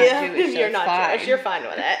Jewish. I'm not Jewish, so you're not fine. Jewish. You're fine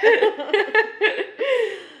with it.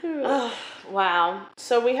 Oh, wow.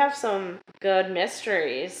 So we have some good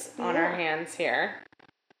mysteries on our hands here.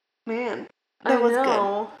 Man, that was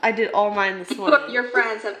good. I did all mine this morning. If your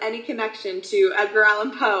friends have any connection to Edgar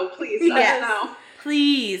Allan Poe, please let us know.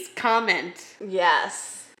 Please comment.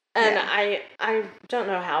 Yes. And I don't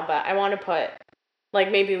know how, but I want to put,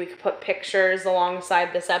 like, maybe we could put pictures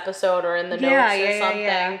alongside this episode or in the notes or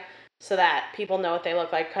something. So that people know what they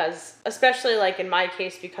look like, because especially like in my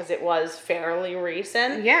case, because it was fairly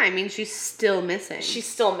recent. Yeah, I mean, she's still missing. She's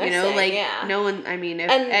still missing. No one. I mean, if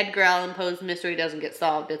Edgar Allan Poe's mystery doesn't get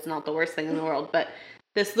solved, it's not the worst thing in the world. But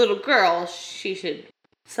this little girl,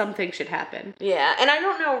 something should happen. Yeah, and I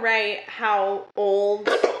don't know how old.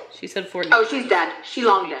 She said 40. Oh, she's dead. She's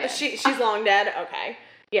long dead. She's long dead. Okay.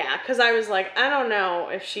 Yeah, because I was like, I don't know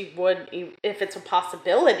if she would, if it's a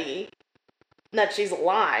possibility. That she's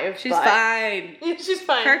alive. She's fine. She's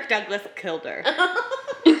fine. Kirk Douglas killed her.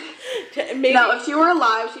 Maybe. No, if she were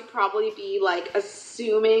alive, she'd probably be like,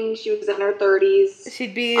 assuming she was in her 30s.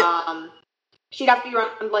 She'd be. She'd have to be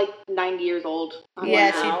around like 90 years old.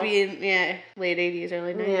 Yeah, she'd be in late 80s,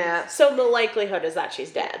 early 90s. Yeah. So the likelihood is that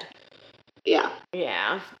she's dead. Yeah.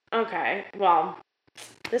 Yeah. Okay. Well,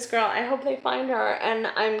 this girl, I hope they find her, and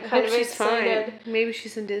I'm kind of excited. Fine. Maybe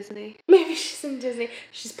she's in Disney.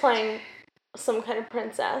 She's playing some kind of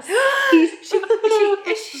princess. she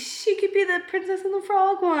could be the Princess and the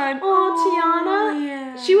Frog one. Oh, Tiana.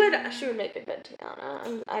 Yeah. She would make a good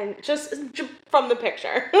Tiana. I'm just from the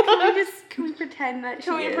picture. Can we pretend that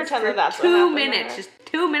Can we pretend that that's 2 minutes? Just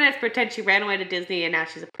 2 minutes. Pretend she ran away to Disney and now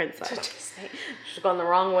she's a princess. She's gone the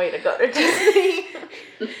wrong way to go to Disney.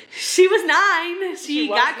 She was 9. She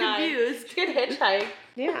got 9. confused. She could hitchhike.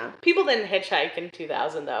 Yeah. People didn't hitchhike in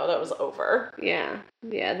 2000 though. That was over. Yeah.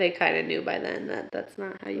 Yeah, they kind of knew by then that that's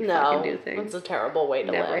not how you fucking do things. That's a terrible way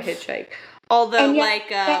to Never live. hitchhike. Although,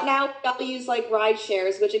 now we all use like ride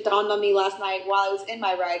shares, which it dawned on me last night while I was in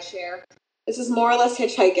my ride share. This is more or less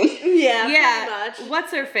hitchhiking. Yeah, pretty much.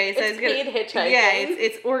 What's her face? It's paid hitchhiking. Yeah,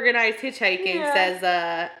 it's organized hitchhiking. Says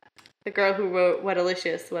the girl who wrote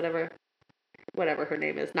Whatalicious, whatever her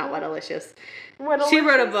name is, not Whatalicious. She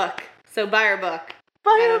wrote a book, so buy her book.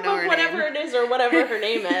 Buy her book, whatever it is, or whatever her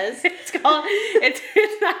name is. It's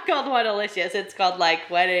not called Whatalicious. It's called like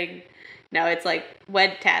Wedding. No, it's like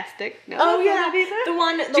Wedtastic. No, oh yeah,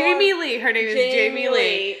 Jamie Lee. Her name is Jamie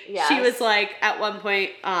Lee. Yes. She was like at one point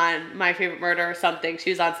on My Favorite Murder or something. She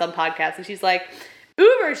was on some podcast and she's like,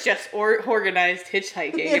 Uber's just organized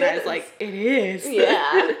hitchhiking, and I was like, it is.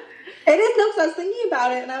 Yeah. It is, no, because I was thinking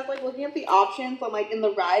about it, and I was, like, looking at the options on, like, in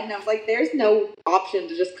the ride, and I was like, there's no option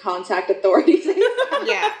to just contact authorities.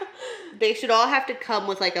 Yeah. They should all have to come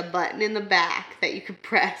with, like, a button in the back that you could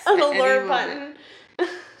press. An alert button.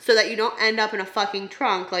 So that you don't end up in a fucking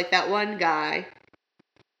trunk like that one guy.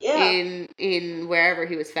 Yeah. In wherever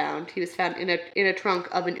he was found. He was found in a trunk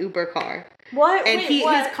of an Uber car. What? And his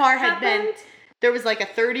car had been... There was, like, a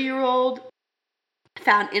 30-year-old...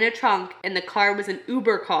 found in a trunk, and the car was an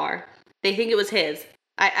Uber car. They think it was his.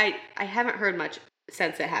 I haven't heard much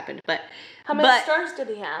since it happened. But How many stars did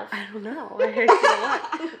he have? I don't know. I heard a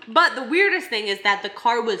lot. But the weirdest thing is that the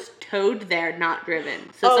car was towed there, not driven.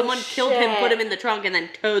 So someone killed him, put him in the trunk, and then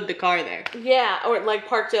towed the car there. Yeah, or like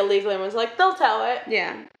parked it illegally and was like, they'll tow it.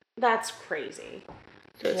 Yeah. That's crazy.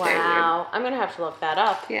 So it's very weird. I'm gonna have to look that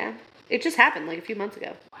up. Yeah. It just happened like a few months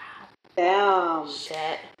ago. Damn.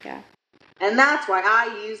 Shit. Yeah. And that's why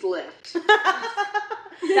I use Lyft.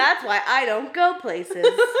 That's why I don't go places.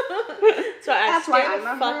 So I stay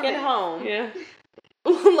the fucking home. Yeah.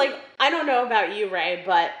 Like, I don't know about you, Ray,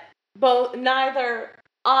 but neither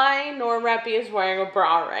I nor Reppy is wearing a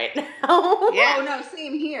bra right now. Yeah. Oh no,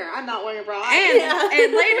 same here. I'm not wearing a bra.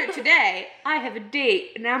 And later today, I have a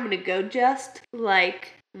date, and I'm gonna go just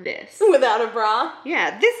like this. Without a bra?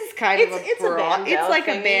 Yeah, this is kind of a bra. bandeau It's like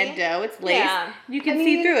thingy. a bandeau. It's lace. Yeah. You can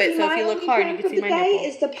see through it, so if you look hard, you can see my nipple.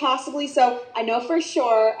 Is to possibly, so I know for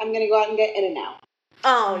sure I'm going to go out and get In-N-Out.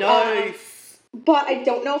 Oh, Nice. But I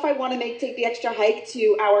don't know if I want to take the extra hike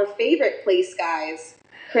to our favorite place, guys,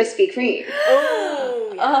 Krispy Kreme. Oh,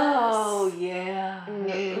 yes. Oh, yeah.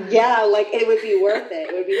 Yeah, like it would be worth it.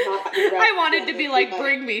 It would be hot. And I wanted to be like,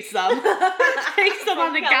 bring me some. Take some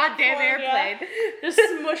on the goddamn airplane. Just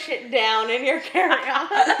smush it down in your carry-on.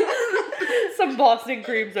 Some Boston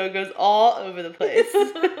cream zone goes all over the place.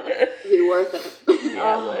 It'd be worth it.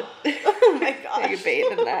 Yeah, it would. Oh my gosh. Take a bait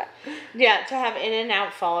in that. Yeah, to have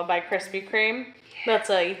In-N-Out followed by Krispy Kreme.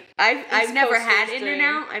 That's I've never Coast had History.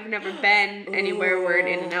 In-N-Out. I've never been anywhere where an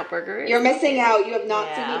In-N-Out burger is. You're missing out. You have not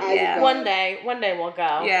seen the eyes of One day we'll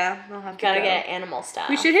go. Yeah, I'll have to Gotta go. get animal style.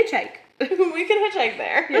 We should hitchhike. We can hitchhike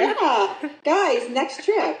there. Yeah. Guys, next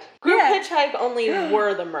trip. Group hitchhike only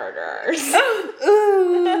were the murderers.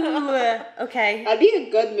 Ooh. Okay. That'd be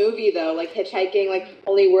a good movie though, like hitchhiking, like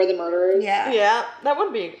only we're the murderers. Yeah. Yeah, that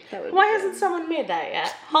would be. That Why would be hasn't someone made that yet?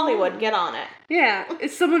 Hollywood, get on it. Yeah.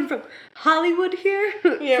 Is someone from Hollywood here?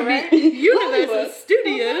 Yeah, From right? Universal Hollywood.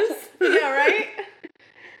 Studios. Yeah, right?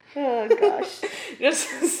 Oh gosh. Just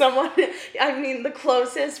someone, I mean, the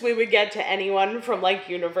closest we would get to anyone from like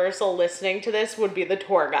Universal listening to this would be the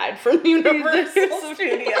tour guide from Universal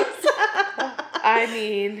Studios. I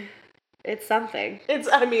mean, it's something. They're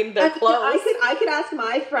close. I could ask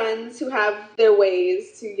my friends who have their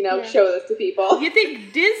ways to, show this to people. You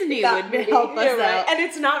think Disney That would movie. help us You're right. out? And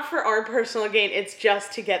it's not for our personal gain, it's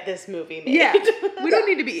just to get this movie made. Yeah. We don't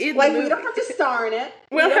need to be in Like, the movie. we don't have to star in it.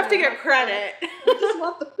 We don't have to get credit. We just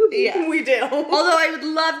want the movie. Yeah. We do. Although I would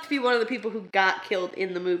love to be one of the people who got killed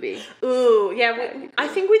in the movie. Ooh, yeah, I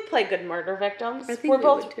think we'd play good murder victims. I think We're we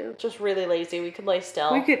both would, too. just really lazy. We could lay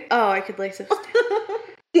still. I could lace up.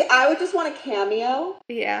 See, I would just want a cameo.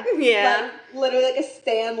 Yeah. Yeah. Like, literally like a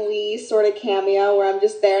Stan Lee sort of cameo where I'm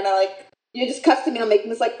just there and you just cut to me and I'm making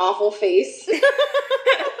this like awful face.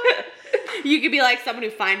 You could be like someone who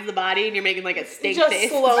finds the body and you're making like a stink Just face.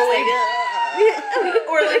 slowly.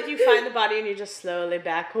 Or like you find the body and you just slowly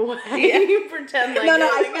back away. Yeah. You pretend like I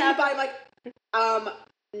nothing find the happened. body, I'm like,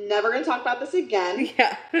 never gonna talk about this again.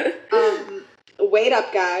 Yeah. Wait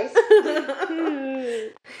up, guys.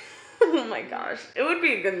 Oh my gosh. It would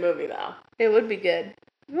be a good movie though. It would be good.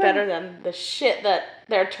 Better than the shit that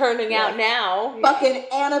they're turning out now. Fucking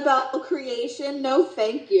Annabelle creation, no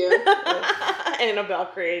thank you. Annabelle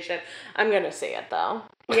creation. I'm gonna see it though.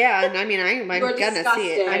 Yeah, and I mean, I'm You're gonna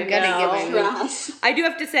see it. I'm disgusting. gonna give my movie. Trash. I do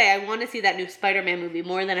have to say, I want to see that new Spider-Man movie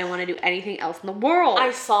more than I want to do anything else in the world.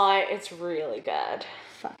 I saw it. It's really good.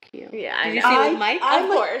 Fuck you. Yeah, I Did you know. see it with Mike? Of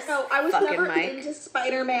course. No, I was Fucking never Mike. into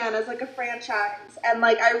Spider-Man as like a franchise, and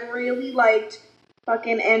like I really liked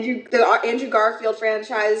fucking the Andrew Garfield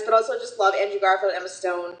franchise, but also just love Andrew Garfield and Emma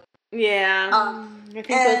Stone. Yeah. I think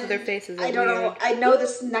both of their faces are I don't know. weird. I know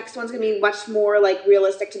this next one's gonna be much more like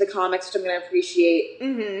realistic to the comics, which I'm gonna appreciate.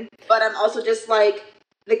 Mm-hmm. But I'm also just like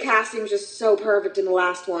the casting was just so perfect in the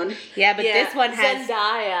last one. Yeah, but this one has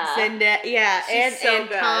Zendaya. yeah, She's so and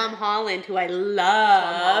good. Tom Holland, who I love.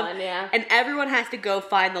 Tom Holland, yeah. And everyone has to go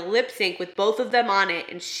find the lip sync with both of them on it,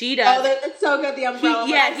 and she does. Oh, it's so good. The umbrella.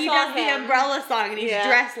 he I does saw the him. umbrella song, and he's Yeah.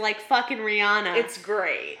 dressed like fucking Rihanna. It's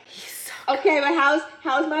great. Okay, but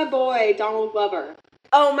how's my boy Donald Glover?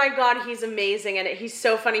 Oh my god, he's amazing in it. He's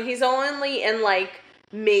so funny. He's only in like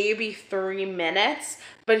maybe 3 minutes,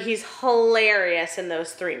 but he's hilarious in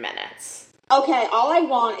those 3 minutes. Okay, all I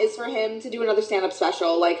want is for him to do another stand-up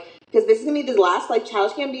special, like, because this is gonna be his last like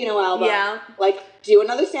Childish Gambino album. Yeah. Like, do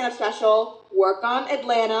another stand-up special, work on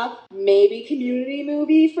Atlanta, maybe Community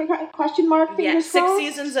movie for question mark. Yeah, Fingers 6 crossed.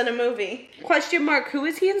 seasons in a movie. Question mark, who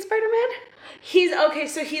is he in Spider-Man? He's okay,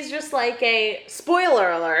 so he's just like a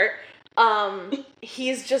spoiler alert.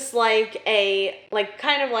 He's just like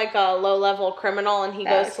kind of like a low-level criminal, and he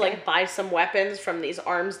goes to like buy some weapons from these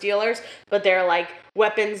arms dealers, but they're like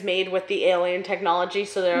weapons made with the alien technology,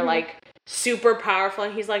 so they're like super powerful,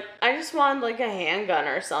 and he's like, I just want like a handgun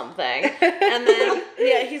or something. And then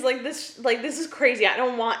he's like, this is crazy, I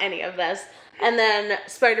don't want any of this. And then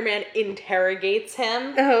Spider-Man interrogates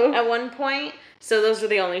him at one point. So those are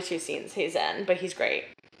the only 2 scenes he's in, but he's great.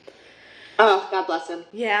 Oh, God bless him.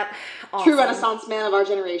 Yeah. Awesome. True Renaissance man of our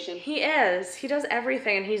generation. He is. He does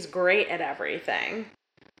everything, and he's great at everything.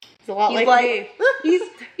 He's a lot like me.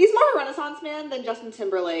 He's more a Renaissance man than Justin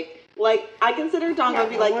Timberlake. Like, I consider Don to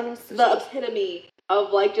be like the epitome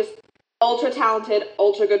of like just ultra talented,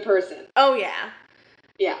 ultra good person. Oh yeah.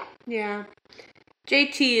 Yeah. Yeah.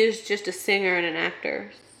 JT is just a singer and an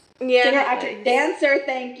actor. Yeah. Singer, actor, dancer,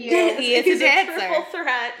 thank you. He is a dancer. Triple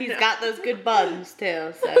threat. He's got those good buns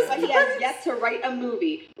too. So. But he has yet to write a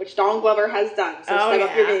movie, which Donald Glover has done. So step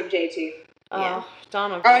up your game, JT. Oh,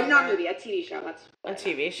 Donald Glover. Or not movie, a TV show. That's a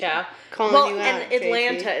TV show. Calling you and out,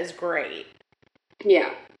 Atlanta JT. is great.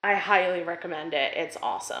 Yeah. I highly recommend it. It's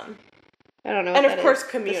awesome. I don't know. And what of that course, is.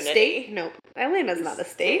 Community. The state? Nope. Atlanta's not a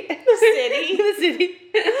state. The city. The city.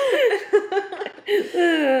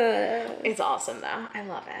 It's awesome though. I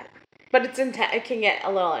love it. But it's intense. It can get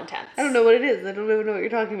a little intense. I don't know what it is. I don't even know what you're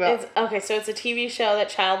talking about. So it's a TV show that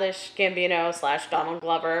Childish Gambino / Donald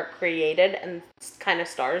Glover created and kind of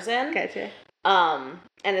stars in. Gotcha. And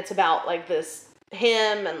it's about like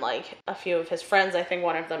him and like a few of his friends. I think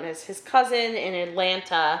one of them is his cousin in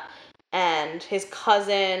Atlanta, and his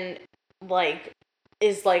cousin like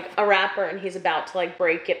is like a rapper, and he's about to like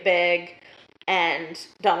break it big, and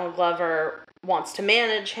Donald Glover wants to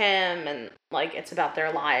manage him, and like it's about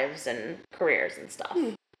their lives and careers and stuff.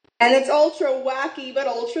 And it's ultra wacky but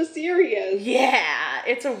ultra serious. Yeah,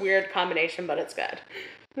 it's a weird combination, but it's good.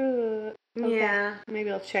 Okay. Yeah, maybe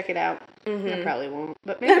I'll check it out. Mm-hmm. I probably won't,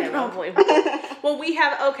 but maybe I will. Probably won't. Well, we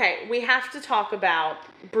have to talk about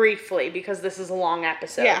briefly, because this is a long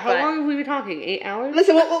episode. Yeah, how long have we been talking? 8 hours?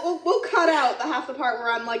 Listen, we'll cut out the half the part where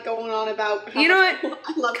I'm like going on about. How you know much what?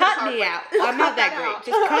 I love Cut this me part. out. I'm not that great.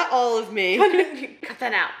 Just cut all of me. Cut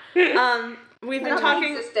that out. We've been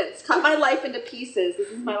talking. Existence. Cut my life into pieces. This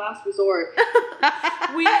is my last resort.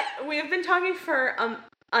 we have been talking for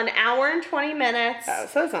an hour and 20 minutes. Oh,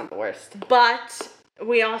 so it's not the worst. But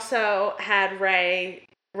we also had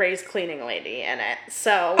Ray's cleaning lady in it,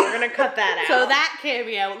 so we're gonna cut that out. So that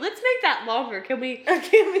cameo, let's make that longer. Can we? Can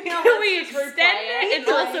we extend it and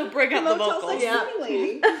also bring up the vocals?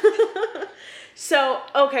 So,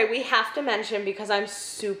 okay, we have to mention, because I'm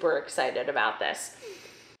super excited about this,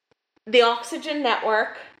 the Oxygen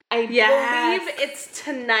Network. I believe it's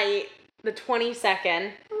tonight, the 22nd.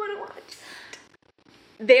 I want to watch.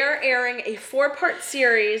 They're airing a 4-part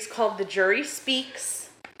series called The Jury Speaks,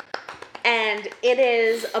 and it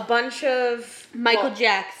is a bunch of Michael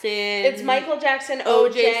Jackson. It's Michael Jackson,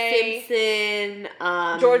 O.J. Simpson,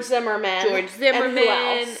 George Zimmerman. And who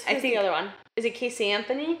else? I think the other one. Is it Casey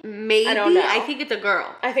Anthony? Maybe. I don't know. I think it's a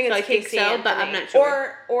girl. I think it's Casey Anthony. But I'm not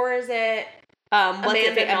sure. Or is it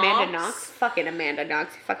Amanda Knox? Knox? Fucking Amanda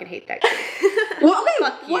Knox. I fucking hate that kid. Well, okay,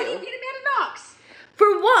 Fuck why you. do you hate Amanda Knox?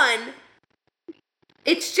 For one,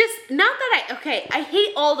 it's just not that I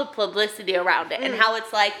hate all the publicity around it and how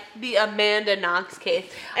it's like the Amanda Knox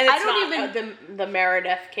case. And it's I don't even the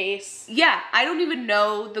Meredith case. Yeah, I don't even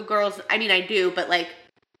know the girls. I mean, I do, but like,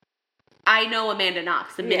 I know Amanda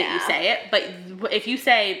Knox the minute you say it. But if you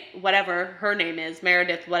say whatever her name is,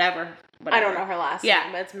 Meredith, whatever. I don't know her last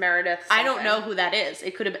name, but it's Meredith something. I don't know who that is.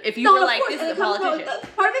 It could have. If you were like, this is a politician.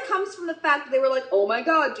 Part of it comes from the fact that they were like, oh my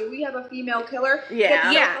god, do we have a female killer?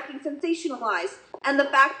 Yeah. It's so fucking sensationalized. And the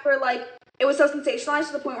fact where like, it was so sensationalized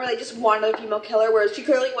to the point where they just wanted a female killer, whereas she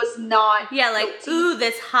clearly was not. Yeah, like, ooh,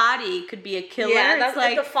 this hottie could be a killer. Yeah, that's it's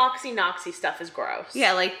like the Foxy Noxy stuff is gross.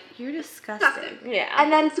 Yeah, like, you're disgusting. Yeah.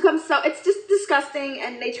 And then it's just disgusting,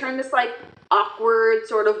 and they turn this like awkward,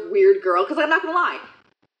 sort of weird girl, because I'm not gonna lie.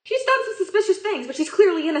 She's done some suspicious things, but she's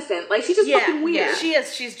clearly innocent. Like, she's just fucking weird. Yeah, she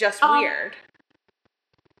is. She's just weird.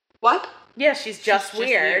 What? Yeah, she's just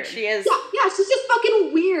weird. She is. Yeah, she's just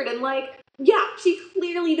fucking weird, and like, yeah, she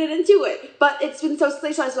clearly didn't do it. But it's been so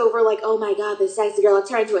sensationalized over, like, oh my god, this sexy girl, let's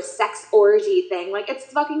turn into a sex orgy thing. Like, it's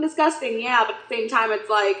fucking disgusting, yeah, but at the same time, it's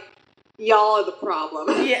like, y'all are the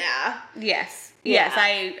problem. Yeah. Yes. Yeah.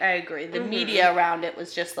 Yes, I agree. The media around it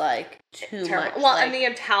was just like too much. Well, like, and the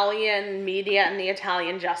Italian media and the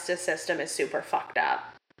Italian justice system is super fucked up.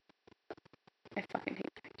 I fucking hate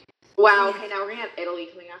that. Wow, okay, now we're gonna have Italy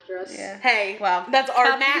coming after us. Yeah. Hey, well, that's our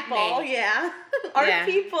come at people. me. Yeah. Our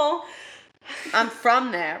people. I'm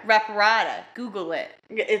from there. Reparata. Google it.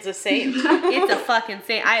 It's a saint. It's a fucking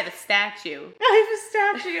saint. I have a statue.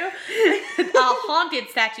 I have a statue. A haunted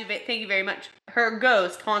statue. Thank you very much. Her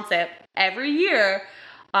ghost haunts it every year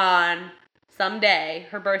on some day,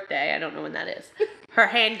 her birthday. I don't know when that is. Her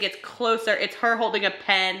hand gets closer. It's her holding a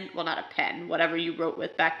pen. Well, not a pen. Whatever you wrote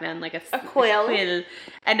with back then, like a quill.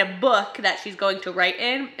 And a book that she's going to write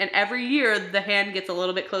in. And every year, the hand gets a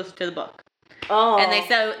little bit closer to the book. Oh. And they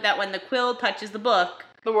say that when the quill touches the book,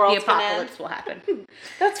 the apocalypse will happen.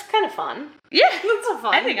 That's kind of fun. Yeah. That's a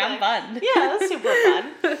fun I think I'm fun. Yeah, that's super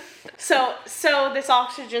fun. So this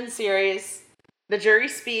Oxygen series, The Jury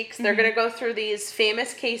Speaks, they're going to go through these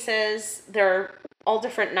famous cases. They're all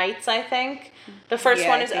different nights, I think. The first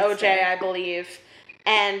one is OJ, I believe.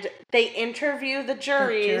 And they interview the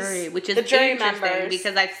juries. Which is the jury interesting members.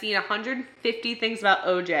 because I've seen 150 things about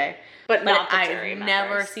OJ. But not the jury I've members.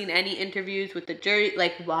 never seen any interviews with the jury.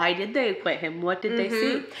 Like, why did they acquit him? What did they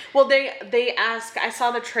see? Well, they ask, I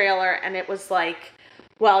saw the trailer and it was like,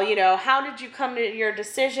 well, you know, how did you come to your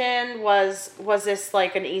decision? Was this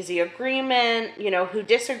like an easy agreement? You know, who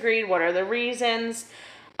disagreed? What are the reasons?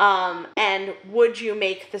 And would you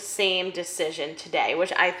make the same decision today?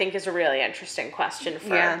 Which I think is a really interesting question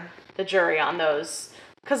for the jury on those.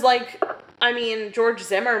 Because, like, I mean, George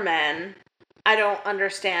Zimmerman, I don't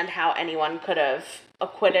understand how anyone could have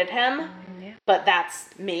acquitted him. But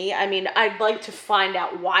that's me. I mean, I'd like to find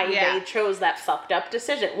out why they chose that fucked up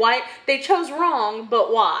decision. Why they chose wrong,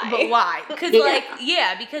 but why? But why? Because,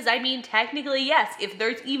 because, I mean, technically, yes. If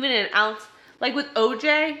there's even an ounce, like with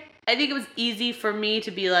OJ, I think it was easy for me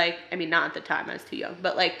to be like, I mean, not at the time, I was too young,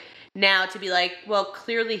 but like now to be like, well,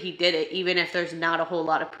 clearly he did it, even if there's not a whole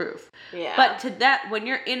lot of proof. Yeah. But to that, when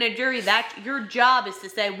you're in a jury, that your job is to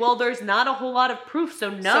say, well, there's not a whole lot of proof,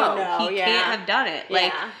 so no, he can't have done it.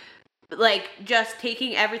 Like just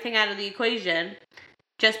taking everything out of the equation.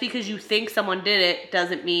 Just because you think someone did it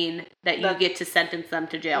doesn't mean that you get to sentence them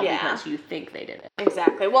to jail because you think they did it.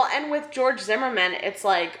 Exactly. Well, and with George Zimmerman, it's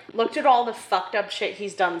like, looked at all the fucked up shit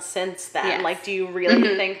he's done since then. Yes. Like, do you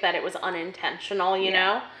really think that it was unintentional, you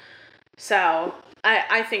know? So,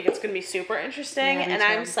 I think it's going to be super interesting, and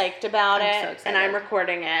I'm psyched about it, so and I'm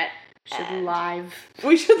recording it.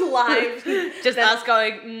 We should live. Just us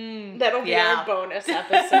going, that'll be our bonus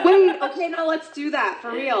episode. Wait, okay, no, let's do that,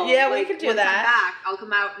 for real. Yeah, like, we could do that. I'm back, I'll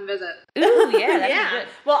come out and visit. Ooh, yeah, that'd be good.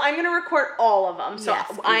 Well, I'm going to record all of them, so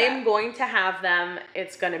I am going to have them.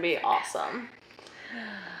 It's going to be awesome.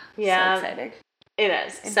 Yeah. So exciting. It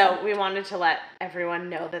is. So we wanted to let everyone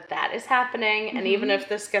know that is happening, and even if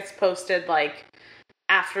this gets posted, like,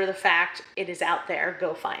 after the fact, it is out there.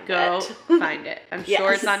 Go find it. Go find it. I'm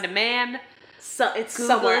sure it's on demand. So it's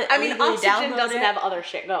somewhere. I mean, Oxygen doesn't have other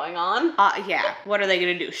shit going on. Yeah. What are they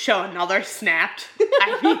gonna do? Show another Snapped?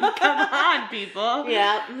 I mean, come on, people.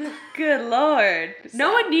 Yeah. Good Lord. So.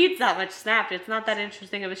 No one needs that much Snapped. It's not that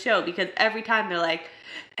interesting of a show because every time they're like,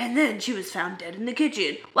 and then she was found dead in the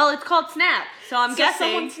kitchen. Well, it's called Snapped, so I'm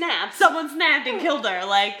guessing someone snapped and killed her.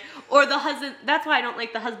 Like, or the husband. That's why I don't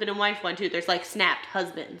like the husband and wife one too. There's like snapped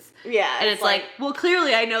husbands. Yeah, and it's like, well,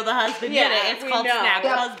 clearly I know the husband did it. It's called Snapped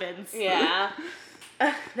Husbands. Yeah.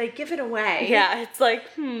 They give it away. Yeah, it's like,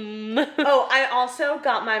 Oh, I also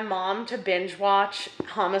got my mom to binge watch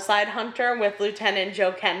Homicide Hunter with Lieutenant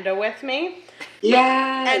Joe Kenda with me.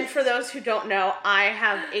 Yes. And for those who don't know, I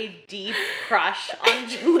have a deep crush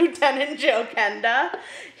on Lieutenant Joe Kenda.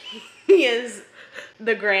 He is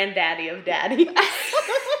the granddaddy of daddies.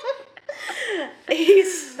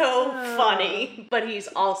 He's so funny, but he's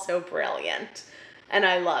also brilliant. And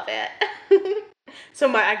I love it.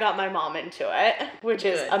 So I got my mom into it, which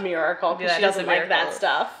is a miracle because she doesn't like that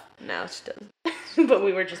stuff. No, she doesn't. But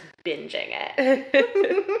we were just binging it.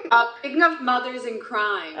 Speaking of mothers in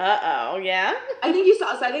crime. Uh-oh, yeah? I think you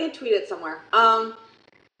saw, so I think I tweeted somewhere.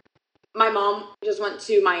 My mom just went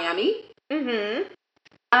to Miami. Mm-hmm. And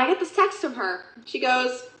I get this text from her. She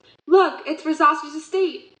goes, look, it's Versace's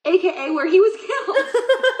estate, a.k.a. where he was killed.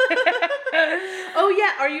 Oh,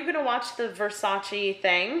 yeah. Are you going to watch the Versace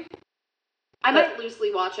thing? I might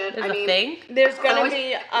loosely watch it. There's a thing? There's going to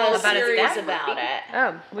be a series about it.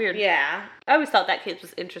 Oh, weird. Yeah. I always thought that case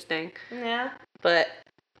was interesting. Yeah. But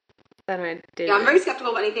then I did. Yeah, I'm very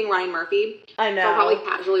skeptical of anything Ryan Murphy. I know. So I'll probably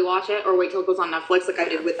casually watch it or wait till it goes on Netflix like I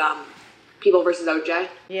did with People vs. OJ.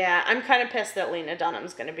 Yeah, I'm kind of pissed that Lena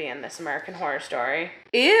Dunham's going to be in This American Horror Story.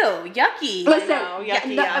 Ew, yucky. Listen,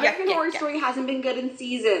 yucky. American Horror Story hasn't been good in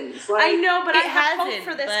seasons. Like, I know, but I have hasn't, hope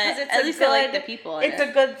for this because it's at least good, I like the people in it's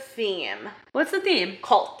a good theme. What's the theme?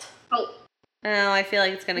 Cult. Oh. Oh, I feel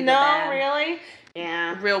like it's going to go bad. No, really?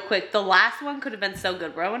 Yeah. real quick. The last one could have been so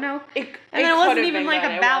good, Roanoke. And it it wasn't could've even been like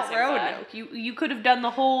good. It about wasn't Roanoke. You could have done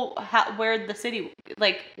the whole where the city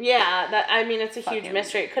like. Yeah, it's a huge Fucking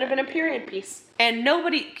mystery. It could have been a period piece. And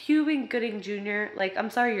nobody, Cuban Gooding Jr. Like, I'm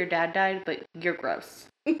sorry your dad died, but you're gross.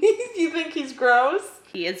 You think he's gross?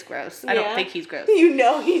 He is gross. I don't think he's gross. You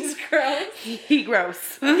know he's gross. He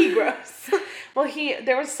gross. He gross. Well,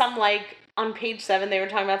 there was some, like, on page 7, they were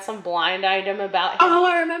talking about some blind item about him. Oh,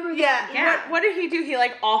 I remember that. Yeah. What did he do? He,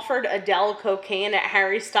 like, offered Adele cocaine at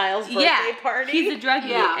Harry Styles' birthday party? He's a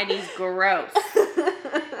druggie, and he's gross.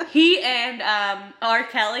 He and R.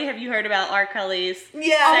 Kelly, have you heard about R. Kelly's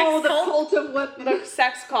the cult of what? The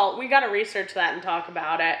sex cult. We gotta research that and talk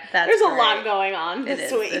about it. That's There's a great. lot going on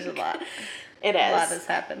this week. There's a lot. It is. A lot has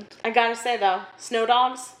happened. I gotta say, though, Snow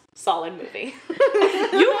Dogs, solid movie.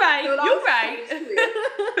 You're right. Okay.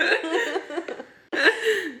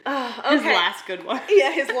 His last good one.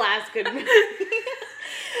 Yeah, his last good movie.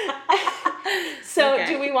 So, Okay.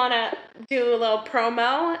 do we want to do a little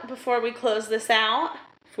promo before we close this out?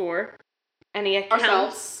 For Any accounts?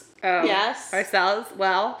 Ourselves. Oh, Yes. Ourselves?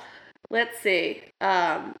 Well, let's see.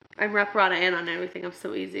 I'm Rep Rana Ann on everything. I'm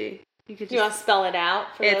so easy. You could Do you want just to spell it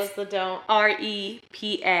out for It's- those that don't?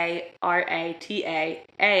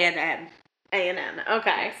 REPARATAANN. A&N.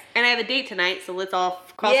 Okay. And I have a date tonight, so let's all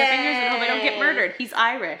cross our fingers and hope I don't get Yay. murdered. He's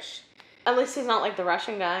Irish. At least he's not like the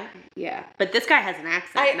Russian guy. Yeah. But this guy has an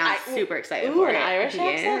accent, and I'm super excited Ooh, for an it. Irish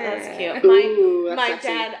accent? Yeah. That's cute. Ooh, that's My sexy.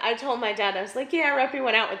 dad, I told my dad, I was like, yeah, Reppy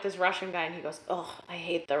went out with this Russian guy, and he goes, oh, I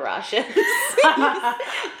hate the Russians.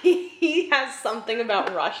 he has something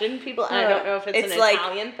about Russian people, and I don't know if it's an like-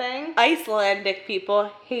 Italian thing. Icelandic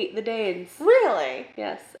people hate the Danes. Really?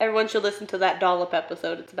 Yes. Everyone should listen to that Dollop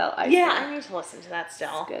episode. It's about Iceland. Yeah, I need to listen to that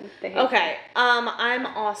still. It's good. They hate Okay, I'm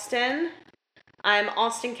Austin. I'm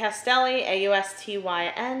Austin Castelli,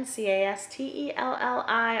 AustynCastelli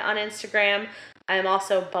on Instagram. I am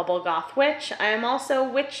also Bubble Goth Witch. I am also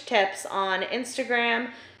Witch Tips on Instagram,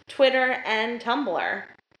 Twitter, and Tumblr.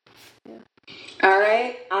 All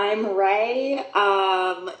right, I'm Ray. You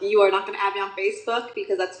are not going to add me on Facebook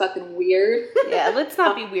because that's fucking weird. Yeah, let's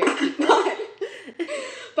not be weird people.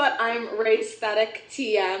 But I'm Ray Aesthetic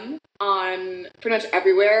TM on pretty much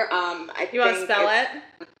everywhere. You want to spell it?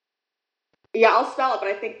 Yeah, I'll spell it, but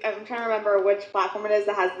I'm trying to remember which platform it is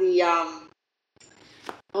that has the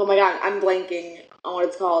oh my god, I'm blanking on what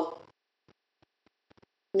it's called.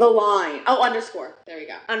 The line. Oh, underscore. There we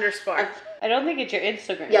go. Underscore. I don't think it's your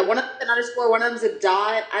Instagram. Yeah, one of them's an underscore, one of them's a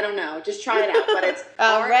dot. I don't know. Just try it out. But it's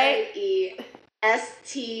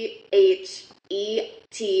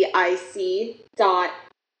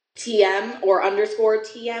RaeSthetic.TM or underscore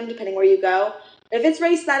TM, depending where you go. If it's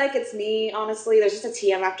Ray Aesthetic, it's me, honestly. There's just a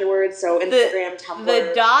TM afterwards, so Instagram, Tumblr.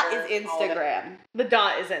 The dot is Twitter, all of it. Instagram. The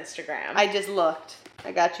dot is Instagram. I just looked.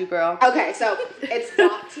 I got you, girl. Okay, so it's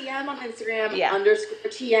 .TM on Instagram, Yeah. underscore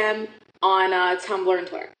TM on Tumblr and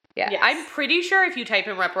Twitter. Yeah, Yes. I'm pretty sure if you type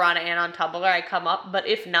in Rep Rana Ann on Tumblr, I come up. But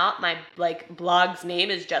if not, my blog's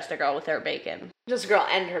name is Just a Girl with Her Bacon. Just a girl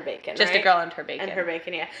and her bacon, Just right? a Girl and Her Bacon. And her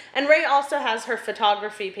bacon, yeah. And Ray also has her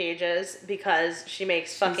photography pages because she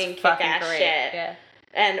makes fucking kick-ass great. shit. Yeah.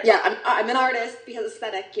 And Yeah, I'm an artist because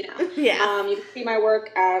aesthetic, you know. Yeah. You can see my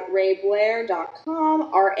work at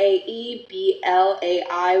rayblair.com,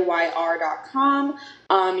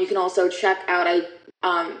 RaeBlaiYR.com. You can also check out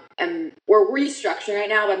and we're restructuring right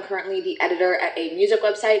now, but I'm currently the editor at a music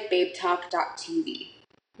website, babetalk.tv.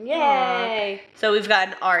 yay. So we've got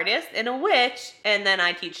an artist and a witch, and then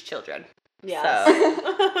I teach children. Yes.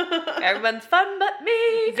 So everyone's fun but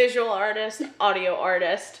me. Visual artist, audio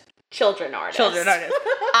artist, children artist. Children artist.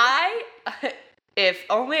 If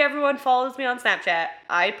only everyone follows me on Snapchat,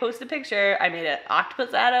 I post a picture. I made an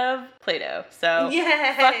octopus out of Play-Doh. So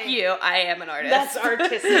Yay. fuck you. I am an artist. That's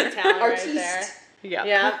artistic talent right there. Yeah.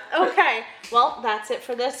 Yeah. Okay. Well, that's it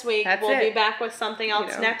for this week. That's we'll it. be back with something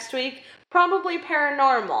else know. next week. Probably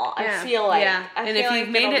paranormal. I feel like. Yeah. I And feel if like you've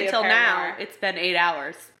made it'll be it a till now, paranormal. it's been 8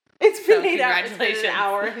 hours. It's been So 8 hours. It's been an congratulations.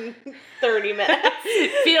 hour and 30 minutes.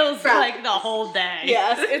 It feels like the whole day.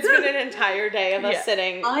 Yes, it's been an entire day of us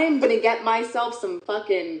sitting. I'm gonna get myself some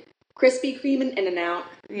fucking Krispy Kreme and In-N-Out.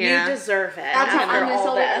 Yeah. You deserve it. That's how after I'm gonna all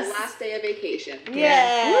celebrate this. my last day of vacation.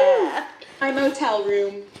 Yeah. My motel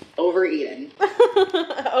room, overeating.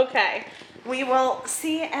 Okay. We will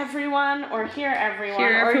see everyone or hear everyone.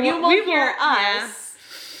 Hear or everyone. you will We hear will, yeah. us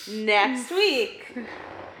next week.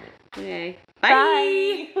 Okay.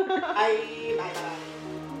 Bye. Bye. Bye. Bye.